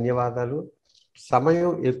 ధన్యవాదాలు. సమయం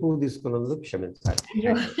ఎక్కువ తీసుకున్నందుకు క్షమించాలి.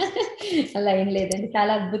 అలా ఏం లేదండి,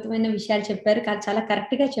 చాలా అద్భుతమైన విషయాలు చెప్పారు, చాలా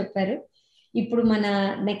కరెక్ట్గా చెప్పారు. ఇప్పుడు మన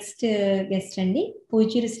నెక్స్ట్ గెస్ట్ అండి,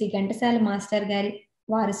 పూజ్యులు శ్రీ ఘంటసాల మాస్టర్ గారి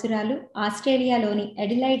వారసురాలు, ఆస్ట్రేలియాలోని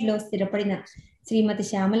ఎడిలైడ్లో స్థిరపడిన శ్రీమతి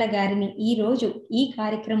శ్యామల గారిని ఈ రోజు ఈ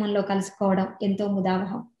కార్యక్రమంలో కలుసుకోవడం ఎంతో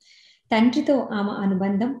ముదావహం. తండ్రితో ఆమె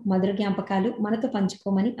అనుబంధం, మధుర జ్ఞాపకాలు మనతో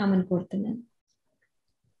పంచుకోమని ఆమెను కోరుతున్నాను.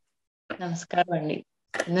 నమస్కారం అండి.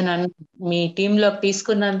 నన్ను మీ టీంలోకి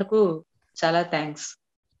తీసుకున్నందుకు చాలా థ్యాంక్స్.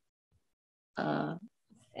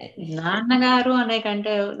 నాన్నగారు అనే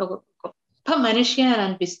కంటే ఒక గొప్ప మనిషి అని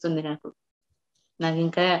అనిపిస్తుంది నాకు.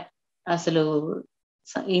 ఇంకా అసలు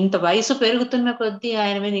ఇంత వయసు పెరుగుతున్న కొద్దీ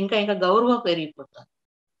ఆయన మీద ఇంకా ఇంకా గౌరవం పెరిగిపోతుంది.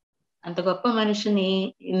 అంత గొప్ప మనిషిని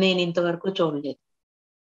నేను ఇంతవరకు చూడలేదు.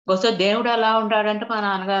 బహుశా దేవుడు అలా ఉంటాడంటే మా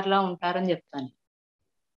నాన్నగారులా ఉంటారని చెప్తాను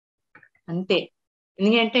అంతే.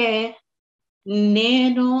 ఎందుకంటే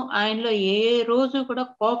నేను ఆయనలో ఏ రోజు కూడా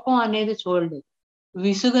కోపం అనేది చూడలేదు,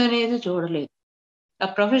 విసుగు అనేది చూడలేదు. ఆ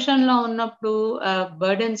ప్రొఫెషన్ లో ఉన్నప్పుడు ఆ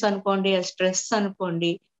బర్డెన్స్ అనుకోండి, ఆ స్ట్రెస్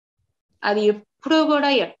అనుకోండి, అది ఎప్పుడూ కూడా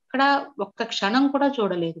ఎక్కడ ఒక్క క్షణం కూడా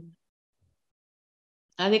చూడలేదు.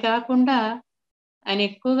 అది కాకుండా ఆయన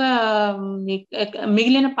ఎక్కువగా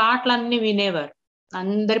మిగిలిన పాటలన్నీ వినేవారు.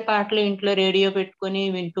 అందరి పాటలు ఇంట్లో రేడియో పెట్టుకొని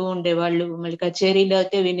వింటూ ఉండేవాళ్ళు, మళ్ళీ కచేరీలో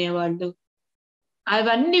అయితే వినేవాళ్ళు.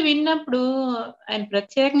 అవన్నీ విన్నప్పుడు ఆయన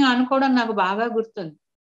ప్రత్యేకంగా అనుకోవడం నాకు బాగా గుర్తుంది.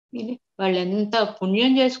 వాళ్ళు ఎంత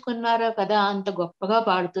పుణ్యం చేసుకున్నారో కదా, అంత గొప్పగా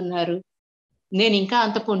పాడుతున్నారు, నేను ఇంకా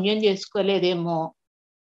అంత పుణ్యం చేసుకోలేదేమో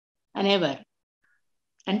అనేవారు.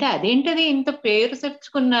 అంటే అదేంటది, ఇంత పేరు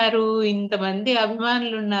తెచ్చుకున్నారు, ఇంతమంది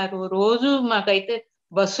అభిమానులు ఉన్నారు, రోజు మాకైతే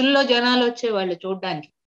బస్సుల్లో జనాలు వచ్చేవాళ్ళు చూడ్డానికి.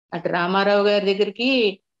 అటు రామారావు గారి దగ్గరికి,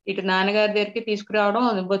 ఇటు నాన్నగారి దగ్గరికి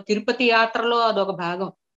తీసుకురావడం, తిరుపతి యాత్రలో అదొక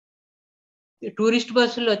భాగం. టూరిస్ట్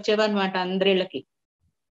బస్సులు వచ్చేవన్నమాట అందరిళ్ళకి.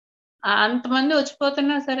 అంతమంది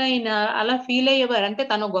వచ్చిపోతున్నా సరే ఆయన అలా ఫీల్ అయ్యేవారు. అంటే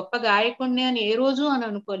తను గొప్ప గాయకుడిని అని ఏ రోజు అని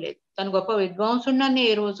అనుకోలేదు, తను గొప్ప విద్వాంసుడిని అని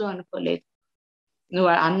ఏ రోజు అనుకోలేదు.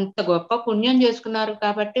 నువ్వు అంత గొప్ప పుణ్యం చేసుకున్నారు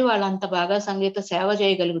కాబట్టి వాళ్ళు అంత బాగా సంగీత సేవ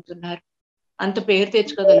చేయగలుగుతున్నారు, అంత పేరు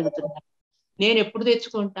తెచ్చుకోగలుగుతున్నారు, నేను ఎప్పుడు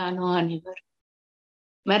తెచ్చుకుంటాను అనేవారు.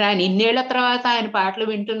 మరి ఆయన ఇన్నేళ్ల తర్వాత ఆయన పాటలు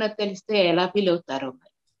వింటున్నది తెలిస్తే ఎలా ఫీల్ అవుతారో.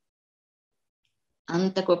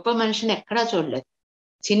 అంత గొప్ప మనిషిని ఎక్కడా చూడలేదు,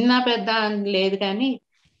 చిన్న పెద్ద లేదు, కానీ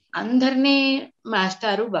అందరినీ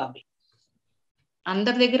మాస్టారు బాబీ,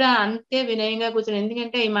 అందరి దగ్గర అంతే వినయంగా కూర్చొని.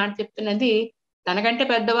 ఎందుకంటే ఈ మాట చెప్తున్నది, తనకంటే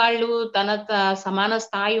పెద్దవాళ్ళు, తన సమాన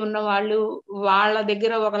స్థాయి ఉన్న వాళ్ళు, వాళ్ళ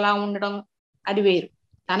దగ్గర ఒకలా ఉండడం అది వేరు.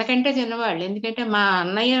 తనకంటే చిన్నవాళ్ళు, ఎందుకంటే మా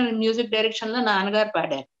అన్నయ్య మ్యూజిక్ డైరెక్షన్ లో నాన్నగారు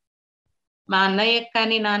పాడారు. మా అన్నయ్యకి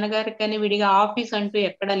కానీ నాన్నగారికి కానీ విడిగా ఆఫీస్ అంటూ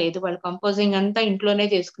ఎక్కడా లేదు, వాళ్ళు కంపోజింగ్ అంతా ఇంట్లోనే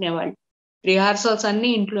చేసుకునేవాళ్ళు, రిహార్సల్స్ అన్ని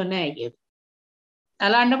ఇంట్లోనే అయ్యేవి.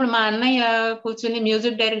 అలాంటప్పుడు మా అన్నయ్య కూర్చుని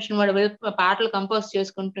మ్యూజిక్ డైరెక్షన్ వాడు పాటలు కంపోజ్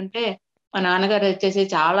చేసుకుంటుంటే మా నాన్నగారు వచ్చేసి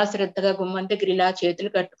చాలా శ్రద్ధగా గుమ్మం దగ్గర ఇలా చేతులు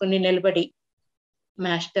కట్టుకుని నిలబడి,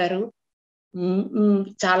 మాస్టారు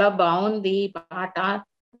చాలా బాగుంది పాట,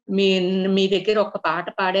 మీ దగ్గర ఒక పాట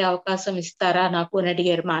పాడే అవకాశం ఇస్తారా నాకు అని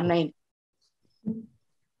అడిగారు మా అన్నయ్యని.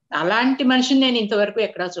 అలాంటి మనిషిని నేను ఇంతవరకు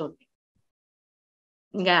ఎక్కడా చూడలేదు.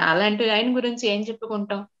 ఇంకా అలాంటి ఆయన గురించి ఏం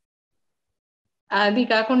చెప్పుకుంటాం. అది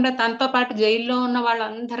కాకుండా తనతో పాటు జైల్లో ఉన్న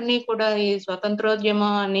వాళ్ళందరినీ కూడా ఈ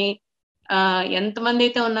స్వతంత్రోద్యమం అని ఎంతమంది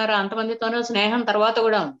అయితే ఉన్నారో అంతమందితోనూ స్నేహం తర్వాత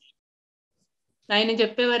కూడా ఉంది. ఆయన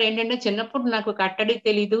చెప్పేవారు ఏంటంటే, చిన్నప్పుడు నాకు కట్టడి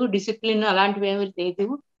తెలీదు, డిసిప్లిన్ అలాంటివి ఏమీ లేదు,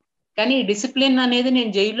 కానీ డిసిప్లిన్ అనేది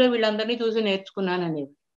నేను జైల్లో వీళ్ళందరినీ చూసి నేర్చుకున్నాను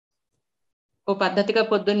అనేది. ఓ పద్ధతిగా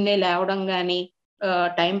పొద్దున్నే లేవడం గాని,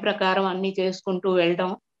 టైం ప్రకారం అన్ని చేసుకుంటూ వెళ్ళడం.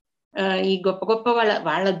 ఈ గొప్ప గొప్ప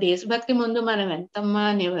వాళ్ళ దేశభక్తి ముందు మనం ఎంతమ్మా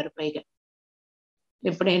అనేవారు పైగా.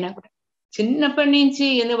 ఎప్పుడైనా కూడా చిన్నప్పటి నుంచి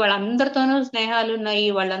వాళ్ళందరితోనూ స్నేహాలు ఉన్నాయి.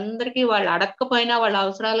 వాళ్ళందరికీ వాళ్ళు అడక్కపోయినా వాళ్ళ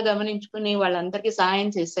అవసరాలు గమనించుకుని వాళ్ళందరికీ సహాయం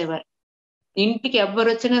చేసేవారు. ఇంటికి ఎవ్వరు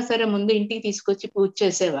వచ్చినా సరే ముందు ఇంటికి తీసుకొచ్చి పూజ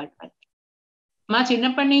చేసేవాడు. మా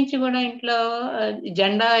చిన్నప్పటి నుంచి కూడా ఇంట్లో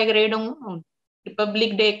జెండా ఎగరేయడం,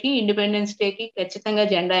 రిపబ్లిక్ డేకి, ఇండిపెండెన్స్ డేకి ఖచ్చితంగా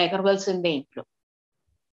జెండా ఎగరవలసిందే ఇంట్లో.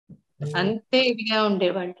 అంతే ఇదిగా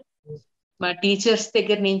ఉండేవాళ్ళు. మా టీచర్స్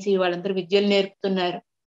దగ్గర నుంచి వాళ్ళందరూ విద్యలు నేర్పుతున్నారు.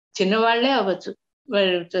 చిన్నవాళ్లే అవ్వచ్చు,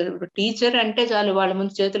 టీచర్ అంటే చాలు వాళ్ళ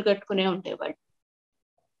ముందు చేతులు కట్టుకునే ఉండేవాళ్ళు.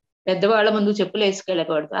 పెద్దవాళ్ళ ముందు చెప్పులు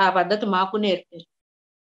వేసుకెళ్ళకూడదు, ఆ పద్ధతి మాకు నేర్పారు.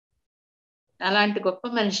 అలాంటి గొప్ప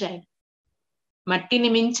మనిషి ఆయన. మట్టిని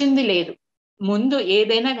మించింది లేదు. ముందు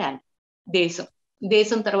ఏదైనా కానీ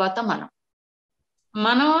దేశం తర్వాత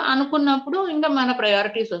మనం అనుకున్నప్పుడు ఇంకా మన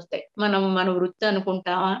ప్రయారిటీస్ వస్తాయి. మన వృత్తి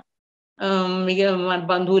అనుకుంటామా, మన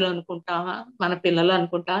బంధువులు అనుకుంటామా, మన పిల్లలు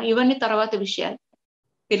అనుకుంటామా, ఇవన్నీ తర్వాత విషయాలు.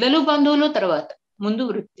 పిల్లలు బంధువులు తర్వాత, ముందు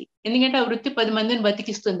వృత్తి. ఎందుకంటే ఆ వృత్తి 10 మందిని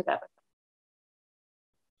బతికిస్తుంది కాబట్టి.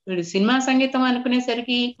 వీడు సినిమా సంగీతం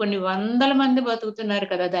అనుకునేసరికి కొన్ని వందల మంది బతుకుతున్నారు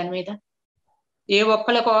కదా దాని మీద. ఏ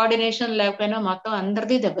ఒక్కళ్ళ కోఆర్డినేషన్ లేకపోయినా మొత్తం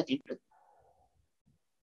అందరిది దెబ్బతింటుంది.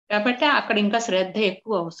 కాబట్టి అక్కడ ఇంకా శ్రద్ధ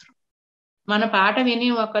ఎక్కువ అవసరం. మన పాట విని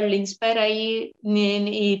ఒకళ్ళు ఇన్స్పైర్ అయ్యి, నేను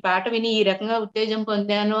ఈ పాట విని ఈ రకంగా ఉత్తేజం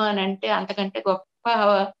పొందాను అని అంటే అంతకంటే గొప్ప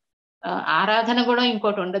ఆరాధన కూడా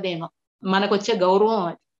ఇంకోటి ఉండదేమో. మనకొచ్చే గౌరవం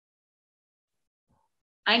అది.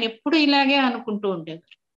 ఆయన ఎప్పుడు ఇలాగే అనుకుంటూ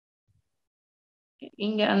ఉండేవారు.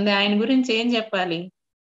 ఇంకా ఆయన గురించి ఏం చెప్పాలి.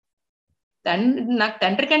 నాకు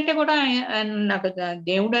తండ్రి కంటే కూడా నాకు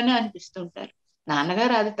దేవుడనే అనిపిస్తుంటారు.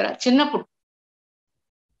 నాన్నగారు అది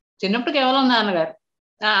చిన్నప్పుడు కేవలం నాన్నగారు.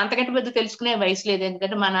 అంతకంటే పెద్ద తెలుసుకునే వయసు లేదు.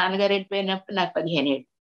 ఎందుకంటే మా నాన్నగారు వెళ్ళిపోయినప్పుడు నాకు 15 ఏళ్ళు.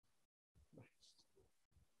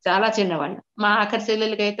 చాలా చిన్నవాళ్ళు. మా ఆఖరి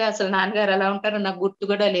చెల్లెలకైతే అసలు నాన్నగారు ఎలా ఉంటారో నాకు గుర్తు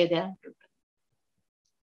కూడా లేదే అంటుంటారు.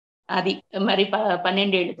 అది మరి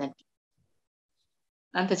 12 ఏళ్ళు దానికి,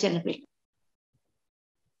 అంత చిన్నపిల్ల.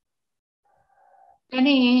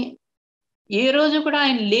 కానీ ఏ రోజు కూడా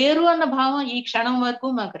ఆయన లేరు అన్న భావం ఈ క్షణం వరకు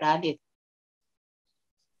మాకు రాలేదు.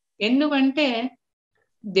 ఎందుకంటే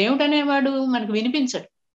దేవుడు అనేవాడు మనకు వినిపించడు,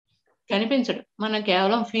 కనిపించడు. మనం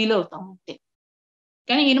కేవలం ఫీల్ అవుతాం అంతే.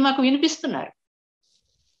 కానీ ఈయన మాకు వినిపిస్తున్నారు.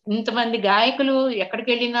 ఇంతమంది గాయకులు ఎక్కడికి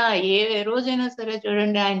వెళ్ళినా ఏ రోజైనా సరే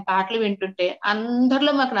చూడండి, ఆయన పాటలు వింటుంటే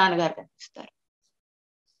అందరిలో మాకు నాన్నగారు కనిపిస్తారు.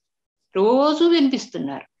 రోజు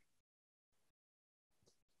వినిపిస్తున్నారు.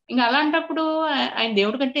 ఇంకా అలాంటప్పుడు ఆయన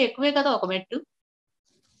దేవుడి కంటే ఎక్కువే కదా ఒక మెట్టు.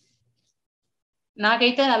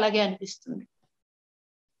 నాకైతే అలాగే అనిపిస్తుంది.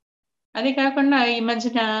 అది కాకుండా ఈ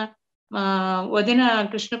మధ్యన మా వదిన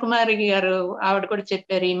కృష్ణకుమారి గారు, ఆవిడ కూడా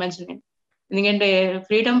చెప్పారు ఈ మధ్యన. ఎందుకంటే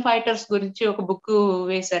ఫ్రీడమ్ ఫైటర్స్ గురించి ఒక బుక్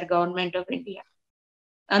వేశారు గవర్నమెంట్ ఆఫ్ ఇండియా.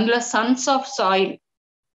 అందులో సన్స్ ఆఫ్ సాయిల్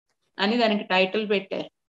అని దానికి టైటిల్ పెట్టారు.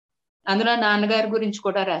 అందులో నాన్నగారి గురించి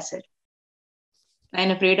కూడా రాశారు.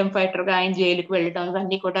 ఆయన ఫ్రీడమ్ ఫైటర్ గా ఆయన జైలుకి వెళ్ళడం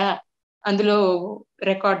ఇవన్నీ కూడా అందులో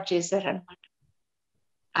రికార్డ్ చేశారనమాట.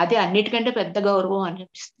 అది అన్నిటికంటే పెద్ద గౌరవం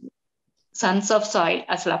అనిపిస్తుంది. సన్స్ ఆఫ్ సాయిల్,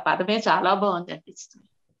 అసలు ఆ పదమే చాలా బాగుంది అనిపిస్తుంది.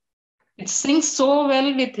 It sings so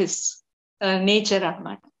well with his nature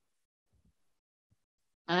అన్నమాట.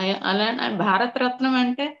 అలా భారత రత్నం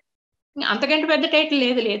అంటే అంతకంటే పెద్ద టైటిల్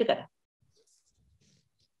లేదు కదా.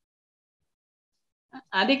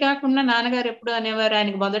 అది కాకుండా నాన్నగారు ఎప్పుడు అనేవారు,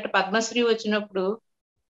 ఆయనకి మొదట పద్మశ్రీ వచ్చినప్పుడు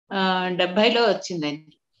 70లో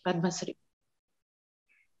వచ్చిందండి పద్మశ్రీ.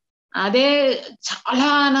 అదే చాలా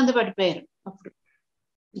ఆనందపడిపోయారు అప్పుడు.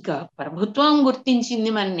 ఇక ప్రభుత్వం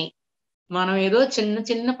గుర్తించింది మనని. మనం ఏదో చిన్న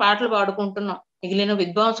చిన్న పాటలు పాడుకుంటున్నాం. మిగిలిన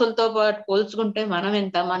విద్వాంసులతో పాటు పోల్చుకుంటే మనం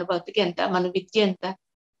ఎంత, మన బతుకు ఎంత, మన విద్య ఎంత.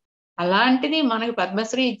 అలాంటిది మనకి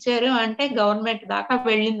పద్మశ్రీ ఇచ్చారు అంటే గవర్నమెంట్ దాకా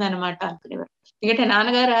వెళ్ళింది అనమాట అనుకునేవారు. ఎందుకంటే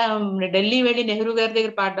నాన్నగారు ఢిల్లీ వెళ్ళి నెహ్రూ గారి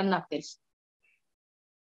దగ్గర పాడడం నాకు తెలుసు.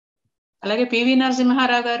 అలాగే పివి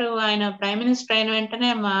నరసింహారావు గారు, ఆయన ప్రైమ్ మినిస్టర్ అయిన వెంటనే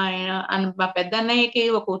మా పెద్ద అన్నయ్యకి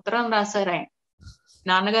ఒక ఉత్తరం రాశారు. ఆయన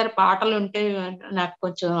నాన్నగారు పాటలు ఉంటే నాకు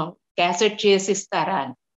కొంచెం క్యాసెట్ చేసి ఇస్తారా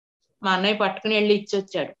అని. మా అన్నయ్య పట్టుకుని వెళ్ళి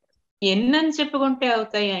ఇచ్చొచ్చాడు. ఎన్నని చెప్పుకుంటే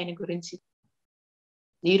అవుతాయి ఆయన గురించి.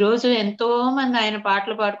 ఈ రోజు ఎంతో మంది ఆయన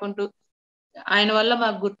పాటలు పాడుకుంటూ, ఆయన వల్ల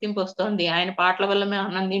మాకు గుర్తింపు వస్తుంది, ఆయన పాటల వల్ల మేము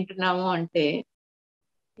ఆనందింటున్నాము అంటే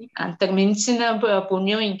అంతకు మించిన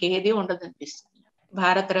పుణ్యం ఇంకేది ఉండదు అనిపిస్తుంది.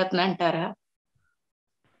 భారత రత్న అంటారా,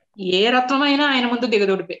 ఏ రత్నమైనా ఆయన ముందు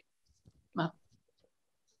దిగదుడిపే.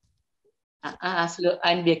 అసలు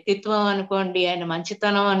ఆయన వ్యక్తిత్వం అనుకోండి, ఆయన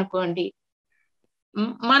మంచితనం అనుకోండి,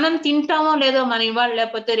 మనం తింటామో లేదో మనం ఇవాళ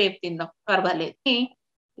లేకపోతే రేపు తిందాం పర్వాలేదు.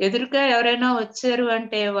 ఎదురుగా ఎవరైనా వచ్చారు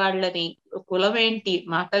అంటే వాళ్ళని కులం ఏంటి,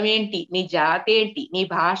 మతం ఏంటి, నీ జాతి ఏంటి, నీ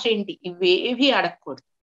భాష ఏంటి, ఇవేవి అడగకూడదు.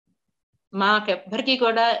 మాకెవ్వరికి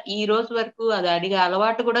కూడా ఈ రోజు వరకు అది అడిగే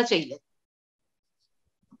అలవాటు కూడా చేయలేదు.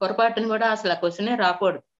 పొరపాటును కూడా అసలు ఆ క్వశ్చనే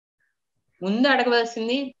రాకూడదు. ముందు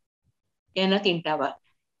అడగవలసింది, ఏమైనా తింటావా,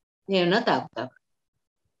 ఏమైనా తాగుతావా.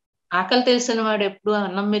 ఆకలి తెలిసిన వాడు ఎప్పుడు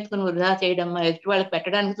అన్నం మెతుకుని వృధా చేయడం, ఎదుటి వాళ్ళకి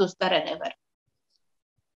పెట్టడానికి చూస్తారనేవారు.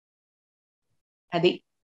 అది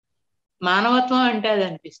మానవత్వం అంటే అది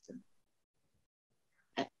అనిపిస్తుంది.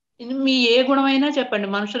 మీ ఏ గుణమైనా చెప్పండి,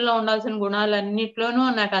 మనుషుల్లో ఉండాల్సిన గుణాలన్నిట్లోనూ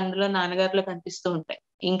నాకు అందులో నాన్నగారిలో కనిపిస్తూ ఉంటాయి.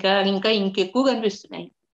 ఇంకా ఇంకా ఇంకెక్కువ కనిపిస్తున్నాయి.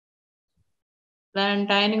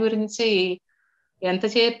 అలాంటి ఆయన గురించి ఎంత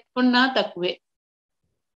చెప్పుకున్నా తక్కువే.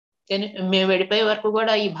 మేము వెళ్ళిపోయే వరకు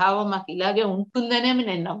కూడా ఈ భావం మాకు ఇలాగే ఉంటుందనే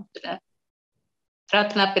నేను నమ్ముతున్నాను.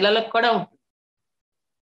 తర్వాత నా పిల్లలకు కూడా ఉంటుంది.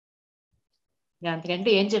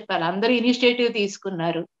 అంతకంటే ఏం చెప్పాలి, అందరూ ఇనిషియేటివ్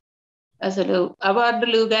తీసుకున్నారు. అసలు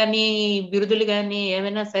అవార్డులు కానీ బిరుదులు కానీ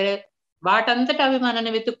ఏమైనా సరే వాటంతటా అవి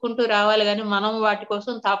మనల్ని వెతుక్కుంటూ రావాలి, కానీ మనం వాటి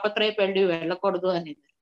కోసం తాపత్రయపడి వెళ్ళకూడదు అనేది.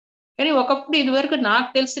 కానీ ఒకప్పుడు ఇదివరకు నాకు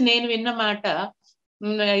తెలిసి నేను విన్న మాట,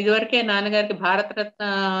 ఇదివరకే నాన్నగారికి భారత రత్న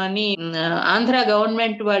అని ఆంధ్ర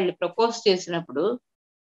గవర్నమెంట్ వాళ్ళు ప్రపోజ్ చేసినప్పుడు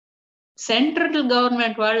సెంట్రల్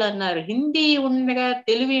గవర్నమెంట్ వాళ్ళు అన్నారు, హిందీ ఉండగా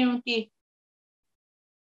తెలుగు ఏమిటి,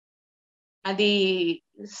 అది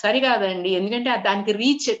సరికాదండి, ఎందుకంటే దానికి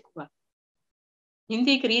రీచ్ ఎక్కువ,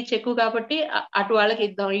 హిందీకి రీచ్ ఎక్కువ కాబట్టి అటు వాళ్ళకి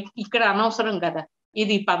ఇద్దాం, ఇక్కడ అనవసరం కదా,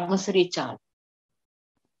 ఇది పద్మశ్రీ చాలు.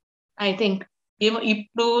 ఐ థింక్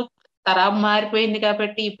ఇప్పుడు తరం మారిపోయింది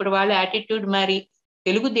కాబట్టి ఇప్పుడు వాళ్ళ యాటిట్యూడ్ మారి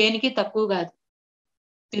తెలుగు దేనికి తక్కువ కాదు.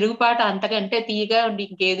 తెలుగు పాట అంతకంటే తీయగా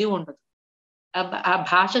ఇంకేది ఉండదు. ఆ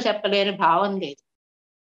భాష చెప్పలేని భావం లేదు.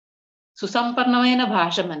 సుసంపన్నమైన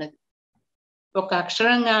భాష మనది. ఒక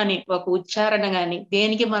అక్షరం గాని ఒక ఉచ్చారణ గాని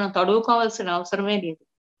దేనికి మనం తడువుకోవాల్సిన అవసరమే లేదు.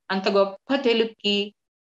 అంత గొప్ప తెలుగుకి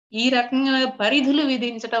ఈ రకంగా పరిధులు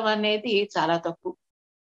విధించడం అనేది చాలా తప్పు.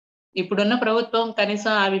 ఇప్పుడున్న ప్రభుత్వం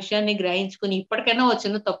కనీసం ఆ విషయాన్ని గ్రహించుకుని ఇప్పటికైనా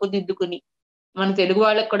వచ్చిన తప్పు దిద్దుకుని మన తెలుగు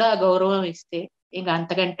వాళ్ళకి కూడా ఆ గౌరవం ఇస్తే ఇంకా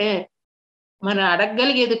అంతకంటే మనం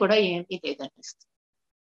అడగగలిగేది కూడా ఏమీ లేదనిపిస్తుంది.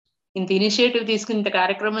 ఇంత ఇనిషియేటివ్ తీసుకుని ఇంత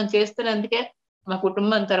కార్యక్రమం చేస్తున్నందుకే మా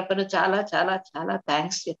కుటుంబం తరఫున చాలా చాలా చాలా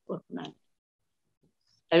థ్యాంక్స్ చెప్పుకుంటున్నాను.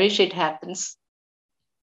 I wish it happens.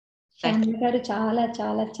 Shyamala గారు చాలా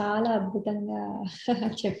చాలా చాలా అద్భుతంగా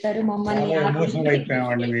చెప్పారు. మమ్మల్ని ఎమోషనల్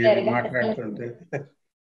అయిపోయామండి మీరు మాట్లాడుతుంటే.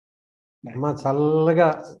 అమ్మా చల్లగా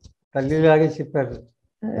తల్లిలాగే చెప్పారు.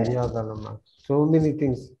 ధన్యవాదాలమ్మా. So many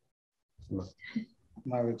things.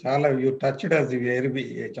 మాకు చాలా యూ టచ్డ్ అస్ వెరీ,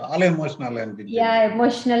 చాలా ఎమోషనల్ అనిపించింది. Yeah,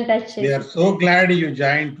 emotional touch. We are so glad you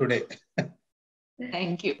join today.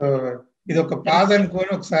 Thank you. ఇది ఒక పాద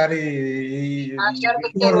అనుకోని ఒకసారి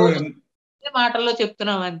మాటల్లో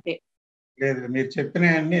చెప్తున్నాం అంతే. లేదు, మీరు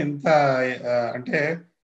చెప్పినవన్నీ ఎంత అంటే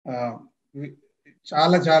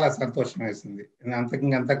చాలా చాలా సంతోషం వేసింది.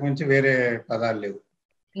 అంతకు మించి వేరే పదాలు లేవు.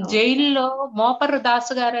 జైల్లో మోపర్రు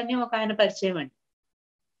దాసు గారని ఒక ఆయన పరిచయం అండి.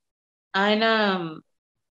 ఆయన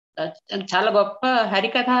చాలా గొప్ప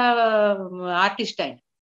హరికథ ఆర్టిస్ట్.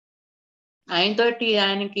 ఆయనతోటి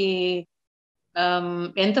ఆయనకి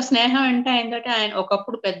ఎంత స్నేహం అంటే ఆయనతోటి ఆయన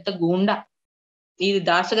ఒకప్పుడు పెద్ద గూండా. ఈ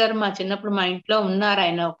దాసు గారు మా చిన్నప్పుడు మా ఇంట్లో ఉన్నారు.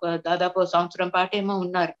 ఆయన ఒక దాదాపు సంవత్సరం పాటు ఏమో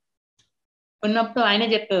ఉన్నారు. ఉన్నప్పుడు ఆయనే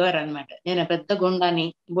చెప్పేవారు అనమాట, నేను పెద్ద గుండాని,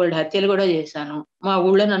 బోల్డ్ హత్యలు కూడా చేశాను, మా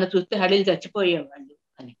ఊళ్ళో నన్ను చూస్తే హడీలు చచ్చిపోయేవాళ్ళు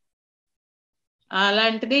అని.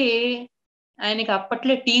 అలాంటిది ఆయనకి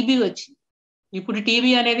అప్పట్లో టీబీ వచ్చింది. ఇప్పుడు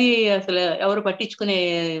టీబీ అనేది అసలు ఎవరు పట్టించుకునే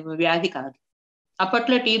వ్యాధి కాదు.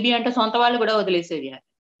 అప్పట్లో టీబీ అంటే సొంత వాళ్ళు కూడా వదిలేసే వ్యాధి,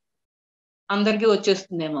 అందరికీ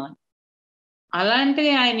వచ్చేస్తుందేమో అని.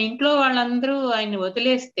 అలాంటిది ఆయన ఇంట్లో వాళ్ళందరూ ఆయన్ని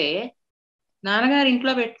వదిలేస్తే నాన్నగారు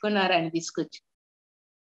ఇంట్లో పెట్టుకున్నారు. ఆయన తీసుకొచ్చి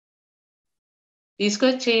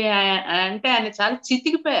అంటే ఆయన చాలా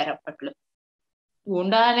చితికిపోయారు అప్పట్లో.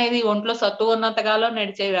 గుండా అనేది ఒంట్లో సత్తు ఉన్నంతకాలం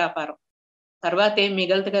నడిచే వ్యాపారం, తర్వాత ఏం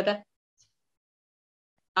మిగలదు కదా.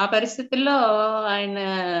 ఆ పరిస్థితుల్లో ఆయన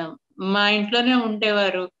మా ఇంట్లోనే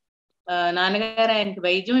ఉండేవారు. నాన్నగారు ఆయనకి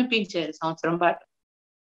వైద్యం ఇప్పించారు సంవత్సరం పాటు.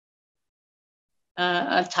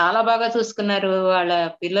 చాలా బాగా చూసుకున్నారు. వాళ్ళ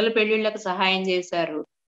పిల్లల పెళ్లిళ్ళకు సహాయం చేశారు.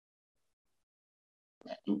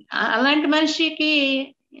 అలాంటి మనిషికి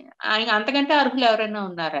ఆయన అంతకంటే అర్హులు ఎవరైనా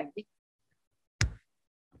ఉన్నారండి?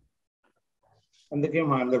 అందుకే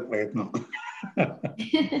మా అందరి ప్రయత్నం.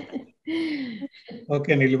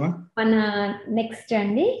 ఓకే నీలిమ. మన నెక్స్ట్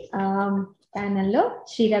అండి ప్యానెల్లో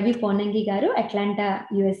శ్రీ రవి పోనంగి గారు, అట్లాంటా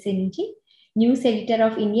USA నుంచి. News editor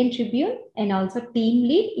of Indian Tribune and also team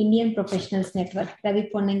lead Indian professionals network. Ravi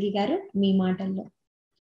Ponnangi గారు, మీ మాటల్లో.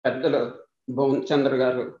 పెద్దలు భువన్ చంద్ర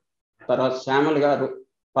గారు, తర్వాత శ్యామల్ గారు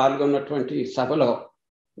పాల్గొన్నటువంటి సభలో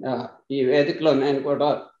ఈ వేదికలో నేను కూడా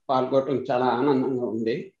పాల్గొనడం చాలా ఆనందంగా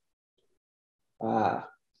ఉంది.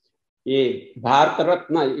 ఈ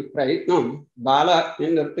భారతరత్న ఈ ప్రయత్నం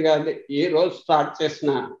బాలచంద్ర ఈ రోజు స్టార్ట్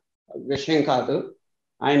చేసిన విషయం కాదు.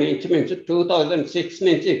 ఆయన ఇంచుమించు 2006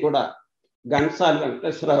 నుంచి కూడా ఘంటసాల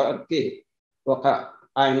వెంకటేశ్వర గారికి ఒక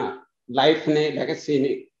ఆయన లైఫ్ని,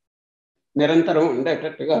 లెగసీని నిరంతరం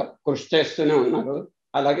ఉండేటట్టుగా కృషి చేస్తూనే ఉన్నారు.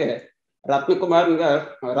 అలాగే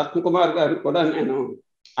రత్నకుమార్ గారు కూడా నేను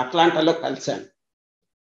అట్లాంటాలో కలిశాను.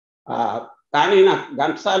 కానీ నాకు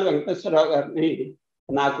ఘంటసాల వెంకటేశ్వరరావు గారిని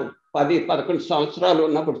నాకు 10-11 సంవత్సరాలు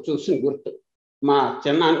ఉన్నప్పుడు చూసిన గుర్తు. మా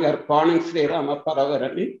చిన్నాన్నగారు కోణం శ్రీరామప్పారావు గారు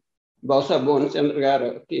అని, బహుశా భువనచంద్ర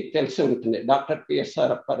గారికి తెలిసి ఉంటుంది, డాక్టర్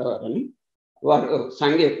పిఎస్ఆర్ అప్పారావు గారు అని. వారు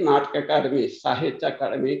సంగీత నాటక అకాడమీ, సాహిత్య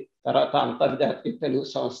అకాడమీ, తర్వాత అంతర్జాతీయ తెలుగు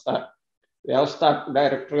సంస్థ వ్యవస్థాపక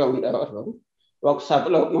డైరెక్టర్గా ఉండేవారు. ఒక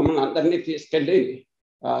సభలో మమ్మల్ని అందరినీ తీసుకెళ్ళి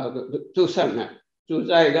చూశాను. నేను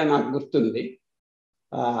చూసాయిగా నాకు గుర్తుంది.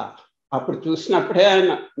 అప్పుడు చూసినప్పుడే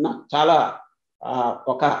ఆయన నాకు చాలా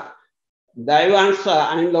ఒక దైవాంశ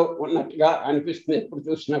ఆయనలో ఉన్నట్టుగా అనిపిస్తుంది. ఎప్పుడు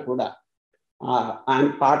చూసినా కూడా ఆయన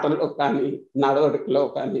పాటల్లో కానీ, నడవడికలో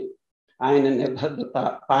కానీ, ఆయన నిబద్ధత,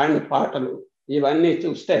 పాడిన పాటలు ఇవన్నీ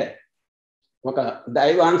చూస్తే ఒక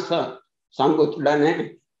దైవాంశ సంబూతుడనే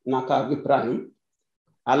నాకు అభిప్రాయం.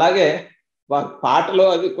 అలాగే పాటలు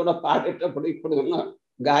అవి కూడా పాడేటప్పుడు ఇప్పుడు ఉన్న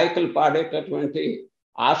గాయకులు పాడేటటువంటి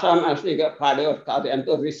ఆషామాషిగా పాడేవారు కాదు.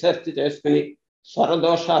 ఎంతో రీసెర్చ్ చేసుకుని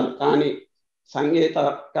స్వరదోషాలు కానీ, సంగీత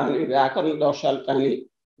కానీ, వ్యాకరణ దోషాలు కానీ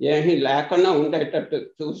ఏమీ లేకుండా ఉండేటట్టు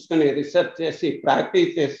చూసుకుని రీసెర్చ్ చేసి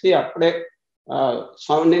ప్రాక్టీస్ చేసి అప్పుడే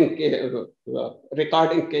సౌండింగ్కి,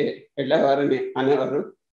 రికార్డింగ్కి వెళ్ళేవారని అనేవారు.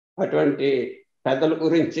 అటువంటి పెద్దల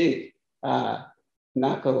గురించి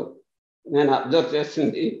నేను అబ్జర్వ్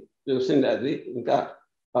చూసింది అది. ఇంకా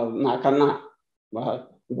నాకన్నా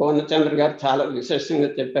భువనచంద్ర గారు చాలా విశేషంగా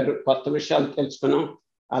చెప్పారు, కొత్త విషయాలు తెలుసుకున్నాం.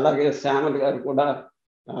 అలాగే శ్యామల్ గారు కూడా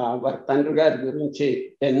వారి తండ్రి గారి గురించి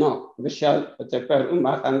ఎన్నో విషయాలు చెప్పారు.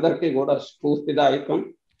 మాకందరికీ కూడా స్ఫూర్తిదాయకం.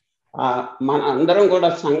 మన అందరం కూడా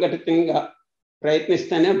సంఘటితంగా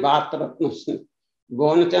ప్రయత్నిస్తేనే భారతరత్న వస్తుంది.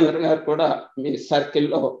 భువనచంద్ర గారు కూడా మీ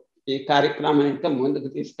సర్కిల్లో ఈ కార్యక్రమం ఇంకా ముందుకు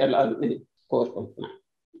తీసుకెళ్లాలని కోరుకుంటున్నాను.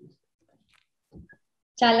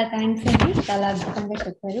 చాలా థ్యాంక్స్ అండి, చాలా అద్భుతంగా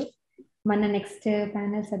చెప్పారు. మన నెక్స్ట్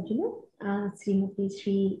ప్యానల్ సభ్యులు శ్రీమతి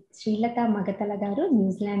శ్రీలత మగతల గారు,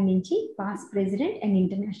 న్యూజిలాండ్ నుంచి, past president and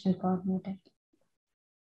international coordinator.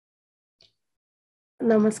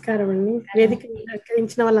 నమస్కారం అండి. వేదిక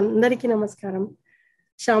అలంకరించిన వాళ్ళందరికీ నమస్కారం.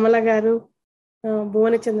 శ్యామల గారు,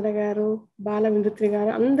 భువనచంద్ర గారు, బాల విందుత్రి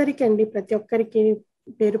గారు, అందరికీ అండి, ప్రతి ఒక్కరికి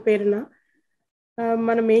పేరు పేరున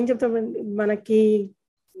మనం ఏం చెప్తామండి. మనకి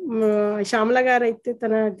శ్యామల గారు అయితే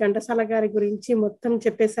తన ఘంటసాల గారి గురించి మొత్తం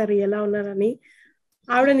చెప్పేశారు, ఎలా ఉన్నారని.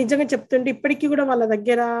 ఆవిడ నిజంగా చెప్తుంటే ఇప్పటికీ కూడా వాళ్ళ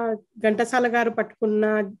దగ్గర ఘంటసాల గారు పట్టుకున్న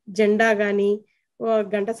జెండా కానీ,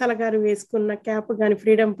 ఘంటసాల గారు వేసుకున్న క్యాప్ కానీ,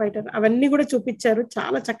 ఫ్రీడమ్ ఫైటర్ అవన్నీ కూడా చూపించారు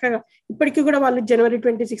చాలా చక్కగా. ఇప్పటికీ కూడా వాళ్ళు జనవరి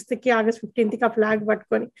 26కి, ఆగస్ట్ 15కి ఆ ఫ్లాగ్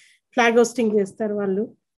పట్టుకొని ఫ్లాగ్ హోస్టింగ్ చేస్తారు వాళ్ళు.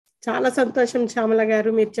 చాలా సంతోషం శ్యామల గారు,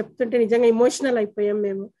 మీరు చెప్తుంటే నిజంగా ఎమోషనల్ అయిపోయాం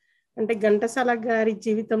మేము. అంటే ఘంటసాల గారి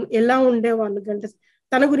జీవితం ఎలా ఉండేవాళ్ళు,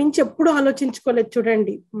 తన గురించి ఎప్పుడు ఆలోచించుకోలేదు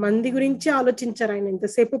చూడండి, మంది గురించి ఆలోచించారు ఆయన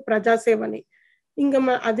ఎంతసేపు, ప్రజాసేవని. ఇంకా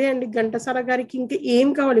అదే అండి, ఘంటసాల గారికి ఇంకా ఏం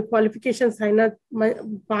కావాలి క్వాలిఫికేషన్స్ అయినా,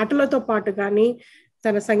 పాటలతో పాటు కానీ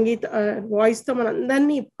తన సంగీత వాయిస్తో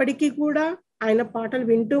మనందరినీ ఇప్పటికీ కూడా ఆయన పాటలు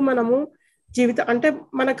వింటూ మనము జీవితం, అంటే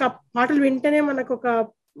మనకు ఆ పాటలు వింటేనే మనకు ఒక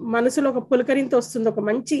మనసులో ఒక పులకరింత వస్తుంది, ఒక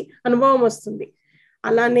మంచి అనుభవం వస్తుంది.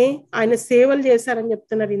 అలానే ఆయన సేవలు చేశారని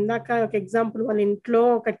చెప్తున్నారు. ఇందాక ఒక ఎగ్జాంపుల్, వాళ్ళ ఇంట్లో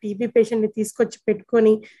ఒక టీబీ పేషెంట్ ని తీసుకొచ్చి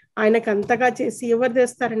పెట్టుకొని ఆయనకు అంతగా చేసి ఎవరు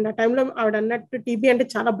చేస్తారండి ఆ టైంలో. ఆవిడ అన్నట్టు టీబీ అంటే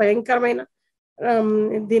చాలా భయంకరమైన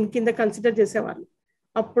దీని కింద కన్సిడర్ చేసేవాళ్ళు.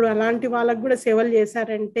 అప్పుడు అలాంటి వాళ్ళకు కూడా సేవలు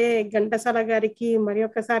చేశారంటే ఘంటసాల గారికి మరి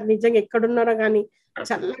ఒక్కసారి నిజంగా ఎక్కడున్నారో కానీ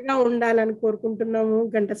చల్లగా ఉండాలని కోరుకుంటున్నాము.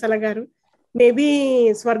 ఘంటసాల గారు మేబీ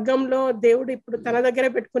స్వర్గంలో దేవుడు ఇప్పుడు తన దగ్గరే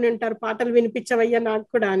పెట్టుకుని ఉంటారు, పాటలు వినిపించవయ్యా నాకు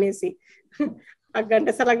కూడా అనేసి ఆ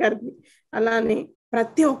ఘంటసాల గారికి. అలానే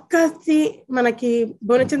ప్రతి ఒక్కరి మనకి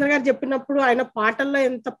భువనచంద్ర గారు చెప్పినప్పుడు ఆయన పాటల్లో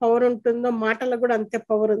ఎంత పవర్ ఉంటుందో మాటల్లో కూడా అంతే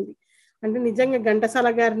పవర్ ఉంది. అంటే నిజంగా ఘంటసాల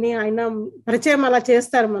గారిని ఆయన పరిచయం అలా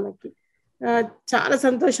చేస్తారు మనకి. చాలా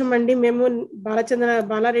సంతోషం అండి. మేము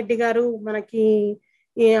బాలారెడ్డి గారు మనకి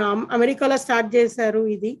అమెరికాలో స్టార్ట్ చేశారు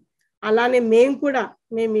ఇది. అలానే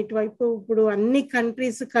మేము ఇటువైపు ఇప్పుడు అన్ని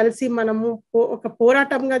కంట్రీస్ కలిసి మనము ఒక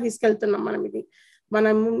పోరాటంగా తీసుకెళ్తున్నాం మనం ఇది.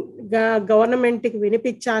 మనం గవర్నమెంట్కి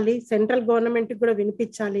వినిపించాలి, సెంట్రల్ గవర్నమెంట్కి కూడా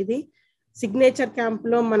వినిపించాలి. ఇది సిగ్నేచర్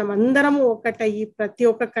క్యాంప్లో మనం అందరము ఒకటయ్యి ప్రతి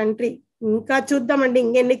ఒక్క కంట్రీ, ఇంకా చూద్దామండి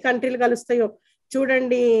ఇంకెన్ని కంట్రీలు కలుస్తాయో.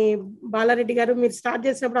 చూడండి బాలారెడ్డి గారు, మీరు స్టార్ట్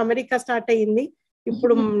చేసినప్పుడు అమెరికా స్టార్ట్ అయ్యింది,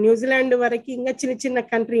 ఇప్పుడు న్యూజిలాండ్ వరకు ఇంకా చిన్న చిన్న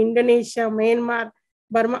కంట్రీ, ఇండోనేషియా, మయన్మార్,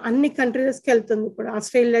 బర్మా అన్ని కంట్రీస్కి వెళ్తుంది. ఇప్పుడు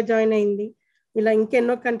ఆస్ట్రేలియా జాయిన్ అయింది. ఇలా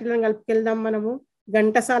ఇంకెన్నో కంట్రీలను కలుపుకెళ్దాం మనము.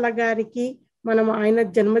 ఘంటసాల గారికి మనం ఆయన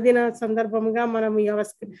జన్మదిన సందర్భంగా మనం ఈ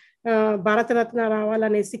భారతరత్న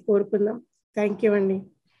రావాలనేసి కోరుకుందాం. థ్యాంక్ యూ అండి.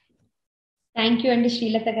 థ్యాంక్ యూ అండి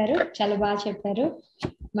శ్రీలత గారు, చాలా బాగా చెప్పారు.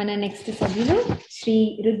 మన నెక్స్ట్ సభ్యులు శ్రీ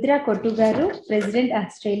రుద్ర కొట్టు గారు, president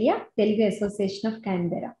Australia Telugu association of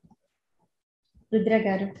కాన్బెరా. Rudra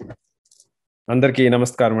గారు. అందరికీ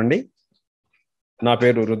నమస్కారం అండి. నా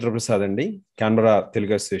పేరు రుద్రప్రసాద్ అండి, కాన్బెరా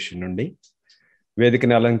తెలుగు అసోసియేషన్ నుండి.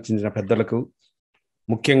 వేదికని అలంకరించిన పెద్దలకు,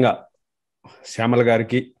 ముఖ్యంగా శ్యామల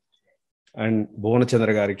గారికి అండ్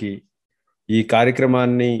భువనచంద్ర గారికి, ఈ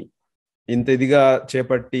కార్యక్రమాన్ని ఇంత ఇదిగా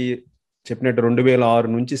చేపట్టి చెప్పినట్టు 2006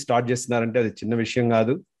 నుంచి స్టార్ట్ చేస్తున్నారంటే అది చిన్న విషయం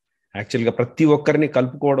కాదు. యాక్చువల్గా ప్రతి ఒక్కరిని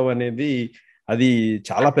కలుపుకోవడం అనేది అది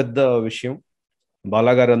చాలా పెద్ద విషయం.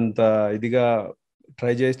 బాలాగారు అంత ఇదిగా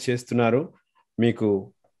ట్రై చేస్తున్నారు. మీకు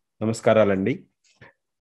నమస్కారాలండి.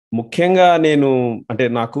 ముఖ్యంగా నేను అంటే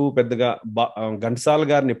నాకు పెద్దగా ఘంటసాల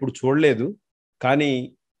గారిని ఎప్పుడు చూడలేదు, కానీ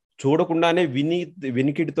చూడకుండానే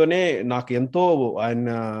వినికిడితోనే నాకు ఎంతో ఆయన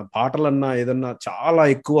పాటలన్నా ఏదన్నా చాలా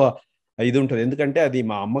ఎక్కువ ఇది ఉంటుంది. ఎందుకంటే అది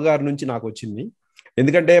మా అమ్మగారి నుంచి నాకు వచ్చింది.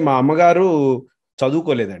 ఎందుకంటే మా అమ్మగారు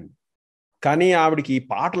చదువుకోలేదండి, కానీ ఆవిడికి ఈ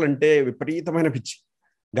పాటలు అంటే విపరీతమైన పిచ్చి.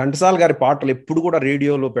 ఘంటసాల గారి పాటలు ఎప్పుడు కూడా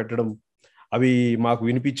రేడియోలో పెట్టడం, అవి మాకు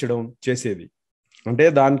వినిపించడం చేసేది. అంటే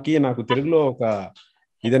దానికి నాకు తెలుగులో ఒక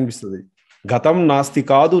ఇది అనిపిస్తుంది, గతం నాస్తి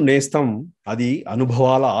కాదు నేస్తం, అది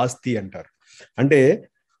అనుభవాల ఆస్తి అంటారు. అంటే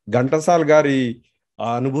ఘంటసాల గారి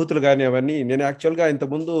అనుభూతులు కానీ అవన్నీ నేను యాక్చువల్గా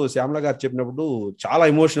ఇంతకుముందు శ్యామల గారు చెప్పినప్పుడు చాలా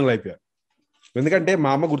ఎమోషనల్ అయిపోయాను. ఎందుకంటే మా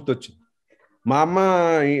అమ్మ గుర్తొచ్చింది. మా అమ్మ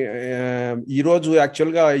ఈరోజు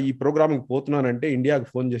యాక్చువల్గా ఈ ప్రోగ్రామ్కి పోతున్నానంటే ఇండియాకి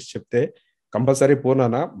ఫోన్ చేసి చెప్తే కంపల్సరీ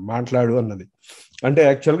పోనానా మాట్లాడు అన్నది. అంటే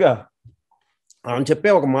యాక్చువల్గా ఆమె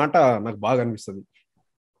చెప్పే ఒక మాట నాకు బాగా అనిపిస్తుంది.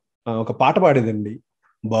 ఒక పాట పాడేదండి,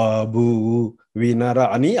 బాబు వినరా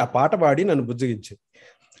అని. ఆ పాట పాడి నన్ను బుజ్జగించింది.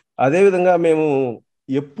 అదేవిధంగా మేము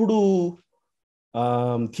ఎప్పుడు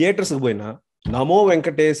థియేటర్స్కి పోయినా నమో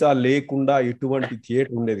వెంకటేశ లేకుండా ఎటువంటి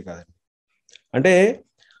థియేటర్ ఉండేది కాదండి. అంటే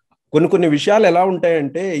కొన్ని విషయాలు ఎలా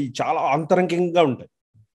ఉంటాయంటే చాలా అంతరంగికంగా ఉంటాయి.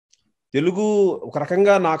 తెలుగు ఒక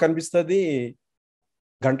రకంగా నాకు అనిపిస్తుంది,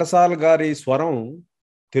 ఘంటసాల గారి స్వరం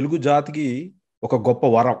తెలుగు జాతికి ఒక గొప్ప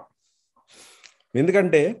వరం.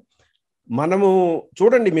 ఎందుకంటే మనము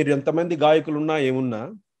చూడండి, మీరు ఎంతమంది గాయకులు ఉన్నా ఏమున్నా,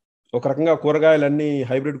 ఒక రకంగా కూరగాయలన్నీ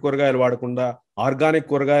హైబ్రిడ్ కూరగాయలు వాడకుండా ఆర్గానిక్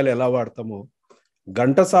కూరగాయలు ఎలా వాడతామో,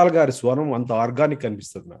 ఘంటసాల గారి స్వరం అంత ఆర్గానిక్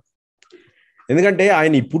అనిపిస్తుంది నాకు. ఎందుకంటే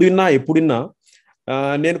ఆయన ఎప్పుడున్నా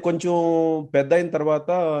నేను కొంచెం పెద్ద అయిన తర్వాత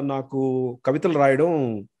నాకు కవితలు రాయడం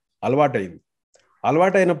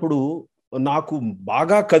అలవాటైనప్పుడు నాకు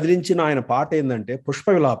బాగా కదిలించిన ఆయన పాట ఏంటంటే పుష్ప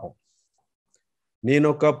విలాపం.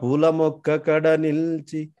 నేనొక పూల మొక్క కడ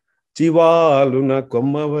నిల్చి చివాలున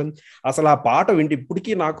కొమ్మవన్. అసలు ఆ పాట వింటే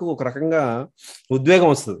ఇప్పటికీ నాకు ఒక రకంగా ఉద్వేగం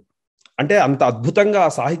వస్తుంది. అంటే అంత అద్భుతంగా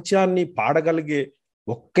ఆ సాహిత్యాన్ని పాడగలిగే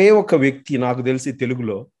ఒకే ఒక వ్యక్తి నాకు తెలిసి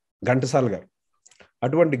తెలుగులో ఘంటసాల గారు.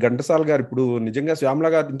 అటువంటి ఘంటసాల గారు ఇప్పుడు నిజంగా శ్యామల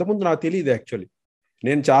గారు ఇంతకుముందు నాకు తెలియదు. యాక్చువల్లీ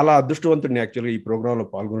నేను చాలా అదృష్టవంతుడిని యాక్చువల్గా ఈ ప్రోగ్రాంలో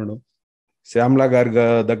పాల్గొనడం, శ్యామల గారి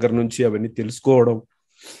దగ్గర నుంచి అవన్నీ తెలుసుకోవడం.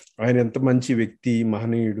 ఆయన ఎంత మంచి వ్యక్తి,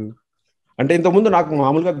 మహనీయుడు. అంటే ఇంతకుముందు నాకు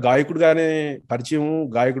మామూలుగా గాయకుడుగానే పరిచయం,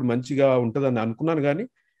 గాయకుడు మంచిగా ఉంటుందని అనుకున్నాను, కానీ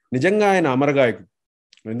నిజంగా ఆయన అమర గాయకుడు.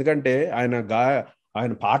 ఎందుకంటే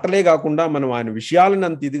ఆయన పాటలే కాకుండా మనం ఆయన విషయాలను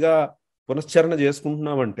అంత ఇదిగా పునశ్చరణ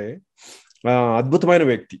చేసుకుంటున్నామంటే అద్భుతమైన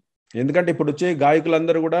వ్యక్తి. ఎందుకంటే ఇప్పుడు వచ్చే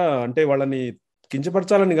గాయకులందరూ కూడా అంటే వాళ్ళని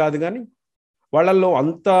కించపరచాలని కాదు, కానీ వాళ్ళల్లో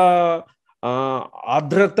అంత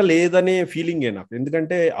ఆర్ద్రత లేదనే ఫీలింగే నాకు.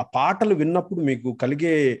 ఎందుకంటే ఆ పాటలు విన్నప్పుడు మీకు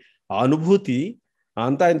కలిగే అనుభూతి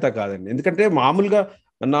అంతా ఇంత కాదండి. ఎందుకంటే మామూలుగా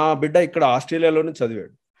నా బిడ్డ ఇక్కడ ఆస్ట్రేలియాలోనే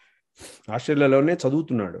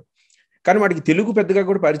చదువుతున్నాడు, కానీ వాడికి తెలుగు పెద్దగా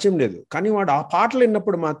కూడా పరిచయం లేదు. కానీ వాడు ఆ పాటలు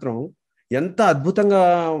విన్నప్పుడు మాత్రం ఎంత అద్భుతంగా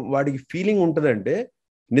వాడికి ఫీలింగ్ ఉంటుందంటే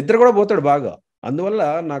నిద్ర కూడా పోతాడు బాగా. అందువల్ల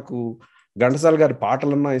నాకు ఘంటసాల గారి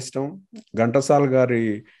పాటలన్నా ఇష్టం. ఘంటసాల గారి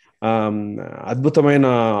అద్భుతమైన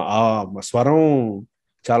ఆ స్వరం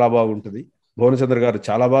చాలా బాగుంటుంది. భువనచంద్ర గారు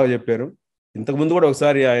చాలా బాగా చెప్పారు. ఇంతకుముందు కూడా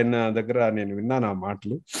ఒకసారి ఆయన దగ్గర నేను విన్నాను ఆ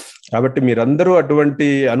మాటలు. కాబట్టి మీరందరూ అటువంటి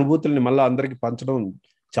అనుభూతుల్ని మళ్ళీ అందరికీ పంచడం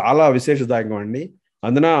చాలా విశేషదాయకం అండి.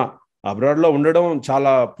 అందున అబ్రాడ్లో ఉండడం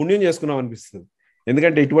చాలా పుణ్యం చేసుకున్నాం అనిపిస్తుంది.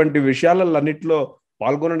 ఎందుకంటే ఇటువంటి విషయాలలో అన్నింటిలో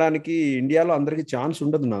పాల్గొనడానికి ఇండియాలో అందరికీ ఛాన్స్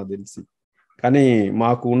ఉండదు నాకు తెలిసి. కానీ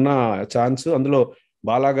మాకు ఉన్న ఛాన్స్ అందులో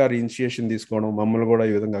బాలాగారి ఇనిషియేషన్ తీసుకోవడం, మమ్మల్ని కూడా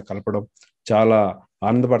ఈ విధంగా కలపడం చాలా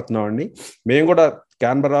ఆనందపడుతున్నాం అండి. మేము కూడా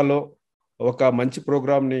క్యాన్బరాలో ఒక మంచి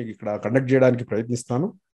ప్రోగ్రామ్ని ఇక్కడ కండక్ట్ చేయడానికి ప్రయత్నిస్తాను.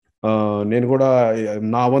 నేను కూడా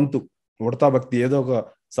నా వంతు ఉడతా భక్తి ఏదో ఒక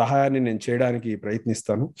సహాయాన్ని నేను చేయడానికి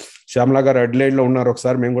ప్రయత్నిస్తాను. శ్యామల గారు అడ్లైడ్లో ఉన్నారు,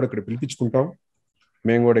 ఒకసారి మేము కూడా ఇక్కడ పిలిపించుకుంటాం.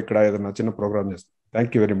 మేము కూడా ఇక్కడ ఏదైనా చిన్న ప్రోగ్రామ్ చేస్తాం.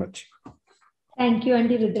 Thank you very much. Thank you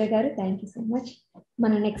అండి రుద్ర గారు, థ్యాంక్ యూ సో మచ్.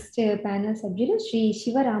 మన నెక్స్ట్ ప్యానల్ సభ్యులు Shri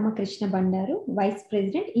Sivaramakrishna Bandaru, vice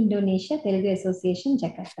president Indonesia Telugu association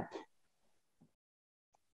Jakarta.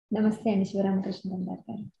 నమస్తే అండి శివరామకృష్ణ బండారు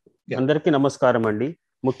గారు. అందరికీ నమస్కారం అండి.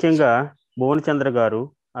 ముఖ్యంగా భువనచంద్ర గారు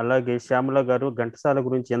అలాగే శ్యామల గారు ఘంటసాల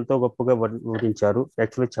గురించి ఎంతో గొప్పగా వివరించారు.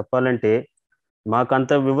 యాక్చువల్లీ చెప్పాలంటే మాకు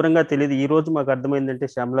అంత వివరంగా తెలియదు. ఈ రోజు మాకు అర్థమైందంటే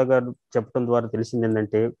శ్యామల గారు చెప్పడం ద్వారా తెలిసింది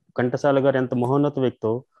ఏంటంటే ఘంటసాల గారు ఎంత మహోన్నత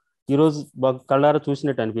వ్యక్తో ఈరోజు బాగా కళ్ళారా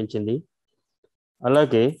చూసినట్టు అనిపించింది.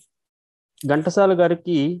 అలాగే ఘంటసాల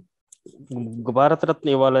గారికి భారతరత్న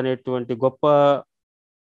ఇవ్వాలనేటువంటి గొప్ప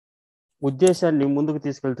ఉద్దేశాన్ని ముందుకు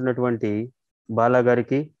తీసుకెళ్తున్నటువంటి బాలా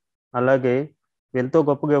గారికి, అలాగే ఎంతో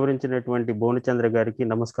గొప్పగా వివరించినటువంటి భువనచంద్ర గారికి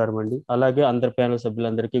నమస్కారం అండి. అలాగే అందరి ప్యానల్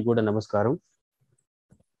సభ్యులందరికీ కూడా నమస్కారం.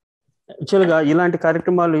 యాక్చువల్గా ఇలాంటి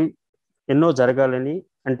కార్యక్రమాలు ఎన్నో జరగాలని,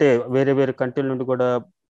 అంటే వేరే వేరే కంట్రీల నుండి కూడా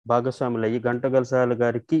భాగస్వాములు అయ్యి ఘంటసాల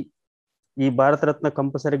గారికి ఈ భారతరత్న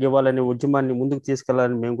కంపల్సరీగా ఇవ్వాలనే ఉద్యమాన్ని ముందుకు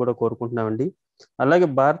తీసుకెళ్లాలని మేము కూడా కోరుకుంటున్నామండి. అలాగే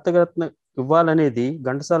భారతరత్న ఇవ్వాలనేది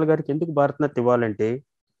ఘంటసాల గారికి ఎందుకు భారతరత్న ఇవ్వాలంటే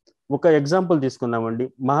ఒక ఎగ్జాంపుల్ తీసుకున్నామండి.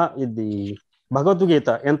 ఇది భగవద్గీత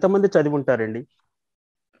ఎంతమంది చదివి ఉంటారండి?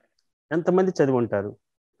 ఎంతమంది చదివి ఉంటారు?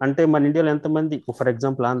 అంటే మన ఇండియాలో ఎంతమంది, ఫర్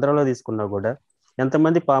ఎగ్జాంపుల్ ఆంధ్రాలో తీసుకున్నా కూడా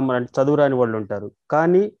ఎంతమంది చదువు రాని వాళ్ళు ఉంటారు.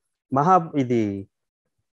 కానీ ఇది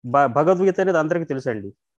భగవద్గీత అనేది అందరికీ తెలుసు అండి.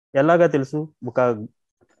 ఎలాగా తెలుసు? ఒక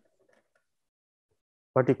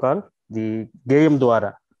ది గేయం ద్వారా,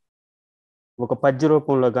 ఒక పద్య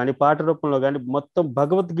రూపంలో కానీ పాట రూపంలో కానీ మొత్తం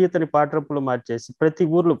భగవద్గీతని పాట రూపంలో మార్చేసి ప్రతి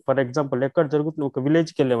ఊర్లో, ఫర్ ఎగ్జాంపుల్ ఎక్కడ జరుగుతున్న ఒక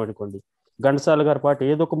విలేజ్కి వెళ్ళామనుకోండి, ఘంటసాల గారి పాట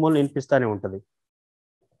ఏదో ఒక మూల వినిపిస్తానే ఉంటది.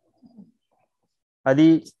 అది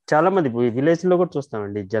చాలా మంది విలేజ్ లో కూడా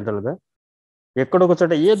చూస్తామండి. జనరల్ గా ఎక్కడొక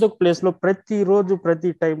చోట ఏదో ఒక ప్లేస్ లో ప్రతిరోజు ప్రతి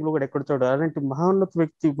టైంలో కూడా ఎక్కడ చోట అలాంటి మహోన్నత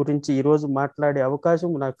వ్యక్తి గురించి ఈ రోజు మాట్లాడే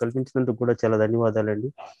అవకాశం నాకు కల్పించినందుకు కూడా చాలా ధన్యవాదాలండి.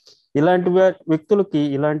 ఇలాంటి వ్యక్తులకి,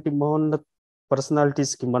 ఇలాంటి మహోన్నత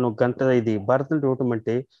పర్సనాలిటీస్ కి మనం ఇది భారతరత్న ఇవ్వటం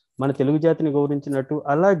అంటే మన తెలుగు జాతిని గౌరవించినట్టు,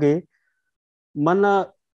 అలాగే మన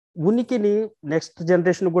ఉనికిని నెక్స్ట్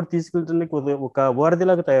జనరేషన్ కూడా తీసుకెళ్తున్న ఒక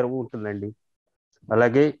వారధిలాగా తయారు ఉంటుందండి.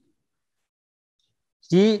 అలాగే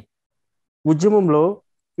ఈ ఉద్యమంలో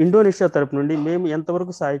ఇండోనేషియా తరపు నుండి మేము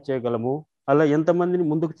ఎంతవరకు సాయం చేయగలము, అలా ఎంతమందిని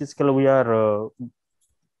ముందుకు తీసుకెళ్ళ వీఆర్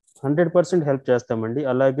 100% హెల్ప్ చేస్తామండి.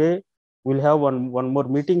 అలాగే will have one more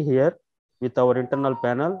meeting here with our internal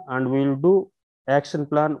panel and we will do action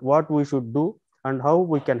plan what we should do and how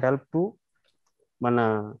we can help to మన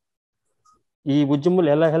ఈ ఉద్యమంలో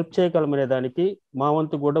ఎలా హెల్ప్ చేయగలమనే దానికి మా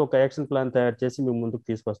వంతు కూడా ఒక యాక్షన్ ప్లాన్ తయారు చేసి మేము ముందుకు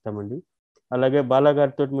తీసుకొస్తామండి. అలాగే బాలా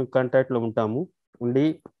గారితో మేము కాంటాక్ట్ లో ఉంటాము. ఉండి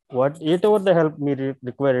ఎట్ ఎవర్ ద హెల్ప్ మీరు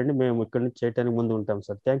రిక్వైర్ అండి మేము ఇక్కడ నుంచి చేయడానికి ముందు ఉంటాం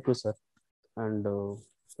sir. Thank you sir and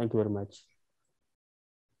thank you very much.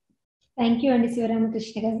 Thank you అండి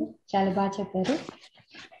శివరామకృష్ణ గారు, చాలా బాగా చెప్పారు.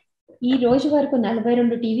 ఈ రోజు వరకు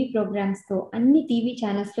 42 టీవీ ప్రోగ్రామ్స్ తో అన్ని టీవీ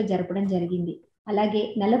ఛానల్స్ లో జరపడం జరిగింది. అలాగే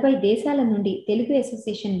 40 దేశాల నుండి తెలుగు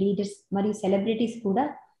అసోసియేషన్ లీడర్స్ మరియు సెలబ్రిటీస్ కూడా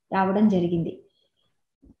రావడం జరిగింది.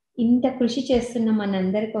 ఇంత కృషి చేస్తున్న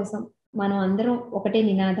మనందరి కోసం మనం అందరం ఒకటే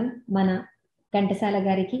నినాదం, మన ఘంటసాల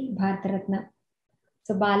గారికి భారతరత్న.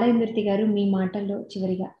 సో బాలవిమృతి గారు మీ మాటల్లో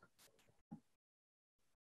చివరిగా.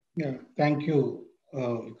 Thank you.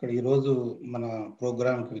 ఇక్కడ ఈరోజు మన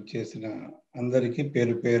ప్రోగ్రాంకి విచ్చేసిన అందరికీ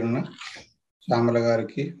పేరు పేరున, శ్యామల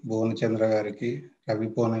గారికి, భువనచంద్ర గారికి, రవి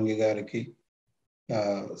పోనంగి గారికి,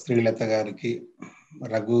 శ్రీలత గారికి,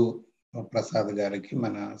 రఘు ప్రసాద్ గారికి,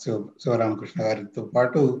 మన శివరామకృష్ణ గారితో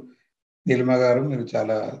పాటు నీలిమ గారు, మీరు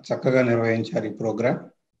చాలా చక్కగా నిర్వహించారు ఈ ప్రోగ్రాం.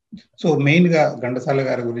 సో మెయిన్గా ఘంటసాల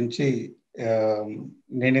గారి గురించి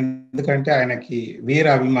నేను, ఎందుకంటే ఆయనకి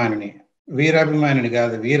వీరాభిమానిని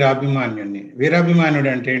కాదు వీరాభిమాన్యుడిని. వీరాభిమాన్యుడు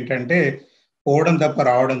అంటే ఏంటంటే పోవడం తప్ప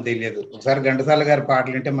రావడం తెలియదు. ఒకసారి ఘంటసాల గారి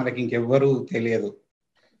పాటలు అంటే మనకి ఇంకెవ్వరూ తెలియదు.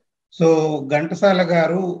 సో ఘంటసాల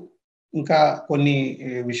గారు ఇంకా కొన్ని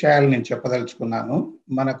విషయాలు నేను చెప్పదలుచుకున్నాను.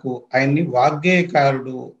 మనకు ఆయన్ని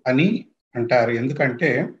వాగ్గేయకారుడు అని అంటారు.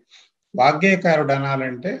 ఎందుకంటే వాగ్గేయకారుడు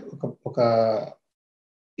అనాలంటే ఒక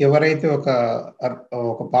ఎవరైతే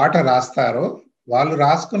ఒక పాట రాస్తారో వాళ్ళు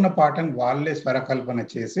రాసుకున్న పాటను వాళ్ళే స్వరకల్పన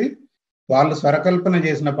చేసి, వాళ్ళు స్వరకల్పన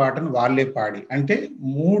చేసిన పాటను వాళ్ళే పాడి, అంటే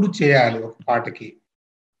 3 చేయాలి ఒక పాటకి.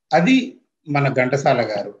 అది మన ఘంటసాల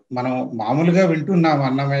గారు. మనం మామూలుగా వింటున్నాం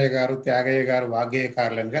అన్నమయ్య గారు, త్యాగయ్య గారు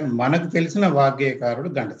వాగ్గేయకారులని, కానీ మనకు తెలిసిన వాగ్గేయకారుడు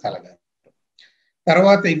ఘంటసాల గారు.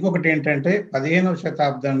 తర్వాత ఇంకొకటి ఏంటంటే 15వ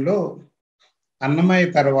శతాబ్దంలో అన్నమయ్య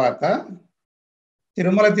తర్వాత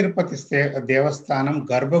తిరుమల తిరుపతి దేవస్థానం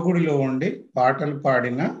గర్భగుడిలో ఉండి పాటలు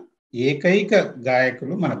పాడిన ఏకైక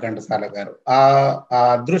గాయకులు మన ఘంటసాల గారు. ఆ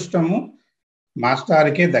అదృష్టము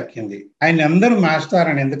మాస్టార్కే దక్కింది. ఆయన అందరూ మాస్టార్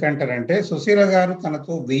అని ఎందుకంటారంటే, సుశీల గారు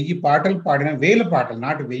తనతో 1000 పాటలు పాడిన, 1000 పాటలు,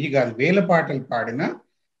 నాటు 1000 కాదు 1000 పాటలు పాడిన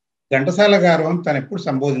ఘంటసాల గారు అని తను ఎప్పుడు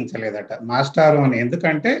సంబోధించలేదట మాస్టారు అని.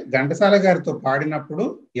 ఎందుకంటే ఘంటసాల గారితో పాడినప్పుడు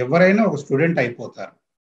ఎవరైనా ఒక స్టూడెంట్ అయిపోతారు.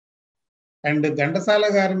 అండ్ ఘంటసాల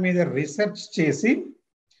గారి మీద రీసెర్చ్ చేసి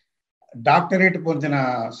డాక్టరేట్ పొందిన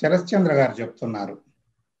శరశ్చంద్ర గారు చెప్తున్నారు,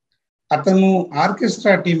 అతను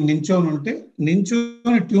ఆర్కెస్ట్రా టీం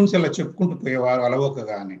నించోని ట్యూన్స్ ఇలా చెప్పుకుంటూ పోయేవారు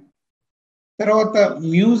అలవోకగానే. తర్వాత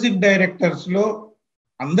మ్యూజిక్ డైరెక్టర్స్ లో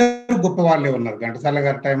అందరూ గొప్ప వాళ్ళే ఉన్నారు. ఘంటసాల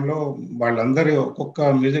గారి టైంలో వాళ్ళందరూ ఒక్కొక్క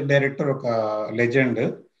మ్యూజిక్ డైరెక్టర్ ఒక లెజెండ్.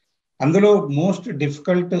 అందులో మోస్ట్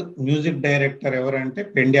డిఫికల్ట్ మ్యూజిక్ డైరెక్టర్ ఎవరంటే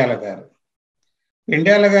పెండ్యాల గారు.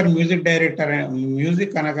 పెండ్యాల గారు మ్యూజిక్ డైరెక్టర్.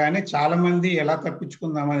 మ్యూజిక్ అనగానే చాలా మంది ఎలా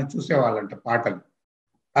తప్పించుకుందామని చూసేవాళ్ళంట పాటలు.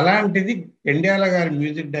 అలాంటిది పెండ్యాల గారి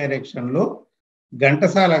మ్యూజిక్ డైరెక్షన్ లో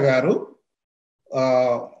ఘంటసాల గారు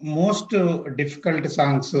మోస్ట్ డిఫికల్ట్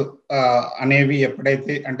సాంగ్స్ అనేవి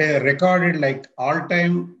ఎప్పుడైతే అంటే recorded like all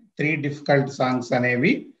time 3 difficult songs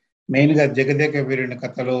అనేవి మెయిన్ గా జగదేక వీరుని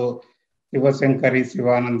కథలో శివశంకరి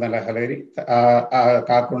శివానంద లహరి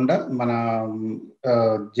కాకుండా మన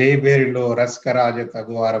జయబేరిలో రస్కరాజ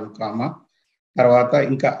తగువారం కామ, తర్వాత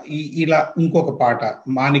ఇంకా ఇలా ఇంకొక పాట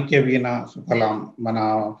మాణిక్య వీణ సుఫలాం, మన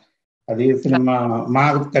అది సినిమా మా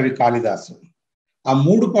కవి కాళిదాసు. ఆ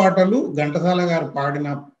 3 పాటలు ఘంటసాల గారు పాడిన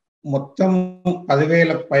మొత్తం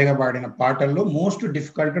 10,000 పైగా పాడిన పాటల్లో మోస్ట్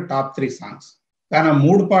డిఫికల్ట్ టాప్ 3 సాంగ్స్. కానీ ఆ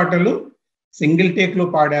 3 పాటలు సింగిల్ టేక్ లో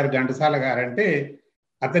పాడారు ఘంటసాల గారు అంటే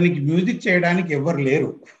అతనికి మ్యూజిక్ చేయడానికి ఎవరు లేరు.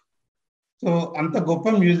 సో అంత గొప్ప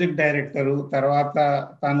మ్యూజిక్ డైరెక్టరు. తర్వాత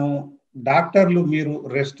తను డాక్టర్లు మీరు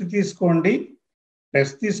రెస్ట్ తీసుకోండి,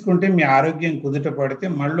 రెస్ట్ తీసుకుంటే మీ ఆరోగ్యం కుదుట పడితే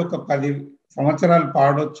మళ్ళీ ఒక 10 సంవత్సరాలు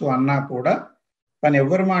పాడొచ్చు అన్నా కూడా తను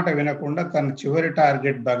ఎవరి మాట వినకుండా తన చివరి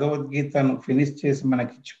టార్గెట్ భగవద్గీతను ఫినిష్ చేసి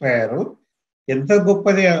మనకి ఇచ్చిపోయారు. ఎంత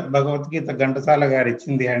గొప్పది భగవద్గీత ఘంటసాల గారు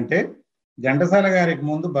ఇచ్చింది అంటే, ఘంటసాల గారికి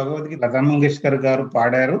ముందు భగవద్గీత లతా మంగేష్కర్ గారు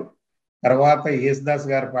పాడారు, తర్వాత యేసుదాస్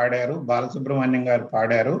గారు పాడారు, బాలసుబ్రహ్మణ్యం గారు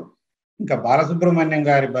పాడారు. ఇంకా బాలసుబ్రహ్మణ్యం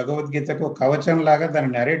గారి భగవద్గీతకు కవచం లాగా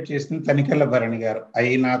దాన్ని నరేట్ చేసింది తనికెళ్ళ భరణి గారు.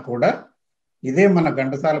 అయినా కూడా ఇదే మన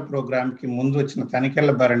ఘంటసాల ప్రోగ్రాంకి ముందు వచ్చిన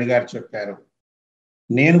తనికెళ్ళ భరణి గారు చెప్పారు,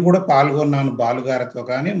 నేను కూడా పాల్గొన్నాను బాలుగారితో,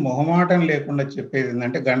 కానీ మొహమాటం లేకుండా చెప్పేది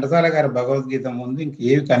ఏంటంటే ఘంటసాల గారి భగవద్గీత ముందు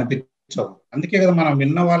ఇంకేవి కనిపించవు. అందుకే కదా మనం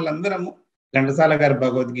విన్న వాళ్ళందరము ఘంటసాల గారి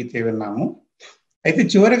భగవద్గీత విన్నాము. అయితే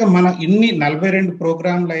చివరిగా మన ఇన్ని 42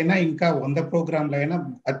 ప్రోగ్రాంలు అయినా ఇంకా 100 ప్రోగ్రాంలు అయినా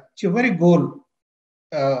చివరి గోల్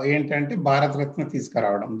ఏంటంటే భారత రత్న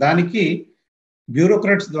తీసుకురావడం. దానికి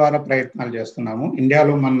బ్యూరోక్రాట్స్ ద్వారా ప్రయత్నాలు చేస్తున్నాము.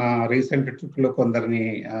 ఇండియాలో మన రీసెంట్ ట్రిప్లో కొందరిని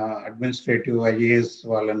అడ్మినిస్ట్రేటివ్ ఐఏఎస్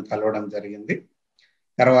వాళ్ళని కలవడం జరిగింది.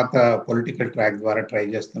 తర్వాత పొలిటికల్ ట్రాక్ ద్వారా ట్రై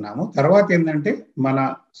చేస్తున్నాము. తర్వాత ఏంటంటే మన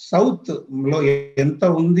సౌత్ లో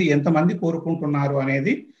ఎంతమంది కోరుకుంటున్నారు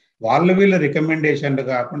అనేది వీళ్ళ రికమెండేషన్లు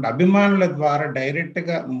కాకుండా అభిమానుల ద్వారా డైరెక్ట్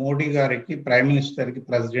గా మోడీ గారికి, ప్రైమ్ మినిస్టర్ కి,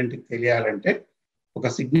 ప్రెసిడెంట్ కి తెలియాలంటే ఒక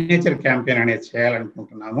సిగ్నేచర్ క్యాంపెయిన్ అనేది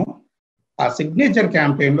చేయాలనుకుంటున్నాము. ఆ సిగ్నేచర్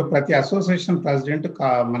క్యాంపెయిన్ లో ప్రతి అసోసియేషన్ ప్రెసిడెంట్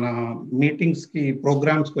మన మీటింగ్స్ కి,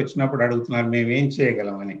 ప్రోగ్రామ్స్ కి వచ్చినప్పుడు అడుగుతున్నారు మేము ఏం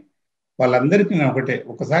చేయగలమని. వాళ్ళందరికీ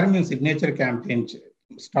ఒకసారి మేము సిగ్నేచర్ క్యాంపెయిన్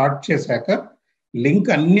స్టార్ట్ చేశాక లింక్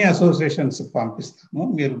అన్ని అసోసియేషన్స్ పంపిస్తాము.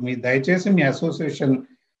 మీరు దయచేసి మీ అసోసియేషన్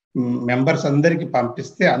మెంబర్స్ అందరికి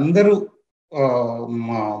పంపిస్తే అందరూ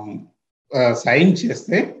సైన్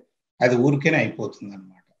చేస్తే అది ఊరికేనే అయిపోతుంది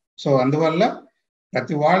అనమాట. సో అందువల్ల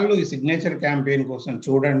ప్రతి వాళ్ళు ఈ సిగ్నేచర్ క్యాంపెయిన్ కోసం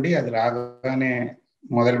చూడండి, అది రాగానే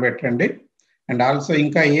మొదలు పెట్టండి. అండ్ ఆల్సో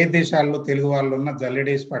ఇంకా ఏ దేశాల్లో తెలుగు వాళ్ళు ఉన్న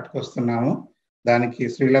జల్లిడేస్ పట్టుకొస్తున్నాము. దానికి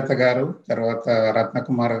శ్రీలత గారు, తర్వాత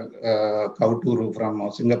రత్నకుమార్ కౌటూరు ఫ్రమ్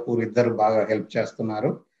సింగపూర్ ఇద్దరు బాగా హెల్ప్ చేస్తున్నారు.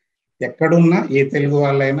 ఎక్కడున్నా ఏ తెలుగు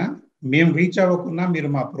వాళ్ళైనా మేము రీచ్ అవ్వకున్నా మీరు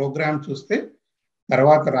మా ప్రోగ్రామ్ చూస్తే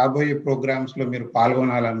తర్వాత రాబోయే ప్రోగ్రామ్స్ లో మీరు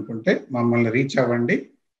పాల్గొనాలనుకుంటే మమ్మల్ని రీచ్ అవ్వండి.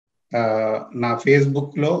 నా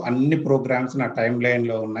ఫేస్బుక్ లో అన్ని ప్రోగ్రామ్స్ నా టైం లైన్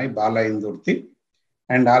లో ఉన్నాయి, బాలా ఇందుర్తి.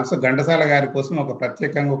 అండ్ ఆల్సో ఘంటసాల గారి కోసం ఒక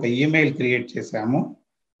ప్రత్యేకంగా ఒక ఈమెయిల్ క్రియేట్ చేశాము,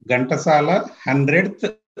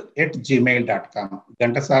 Gantasala100@gmail.com,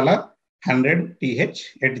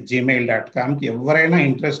 Gantasala100@gmail.com. ఎవరైనా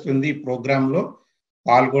ఇంట్రెస్ట్ ఉంది ఈ ప్రోగ్రామ్ లో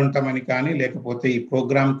పాల్గొంటామని కానీ, లేకపోతే ఈ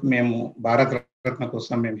ప్రోగ్రామ్ మేము భారత రత్న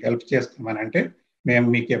కోసం మేము హెల్ప్ చేస్తామని అంటే మేము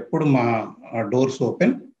మీకు ఎప్పుడు మా డోర్స్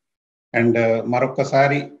ఓపెన్. అండ్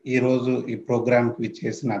మరొక్కసారి ఈరోజు ఈ ప్రోగ్రాంకి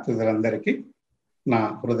విచ్చేసిన అతిథులందరికీ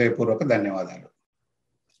నా హృదయపూర్వక ధన్యవాదాలు.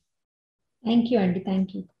 థ్యాంక్ యూ అండి.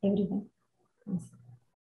 Thank you everyone.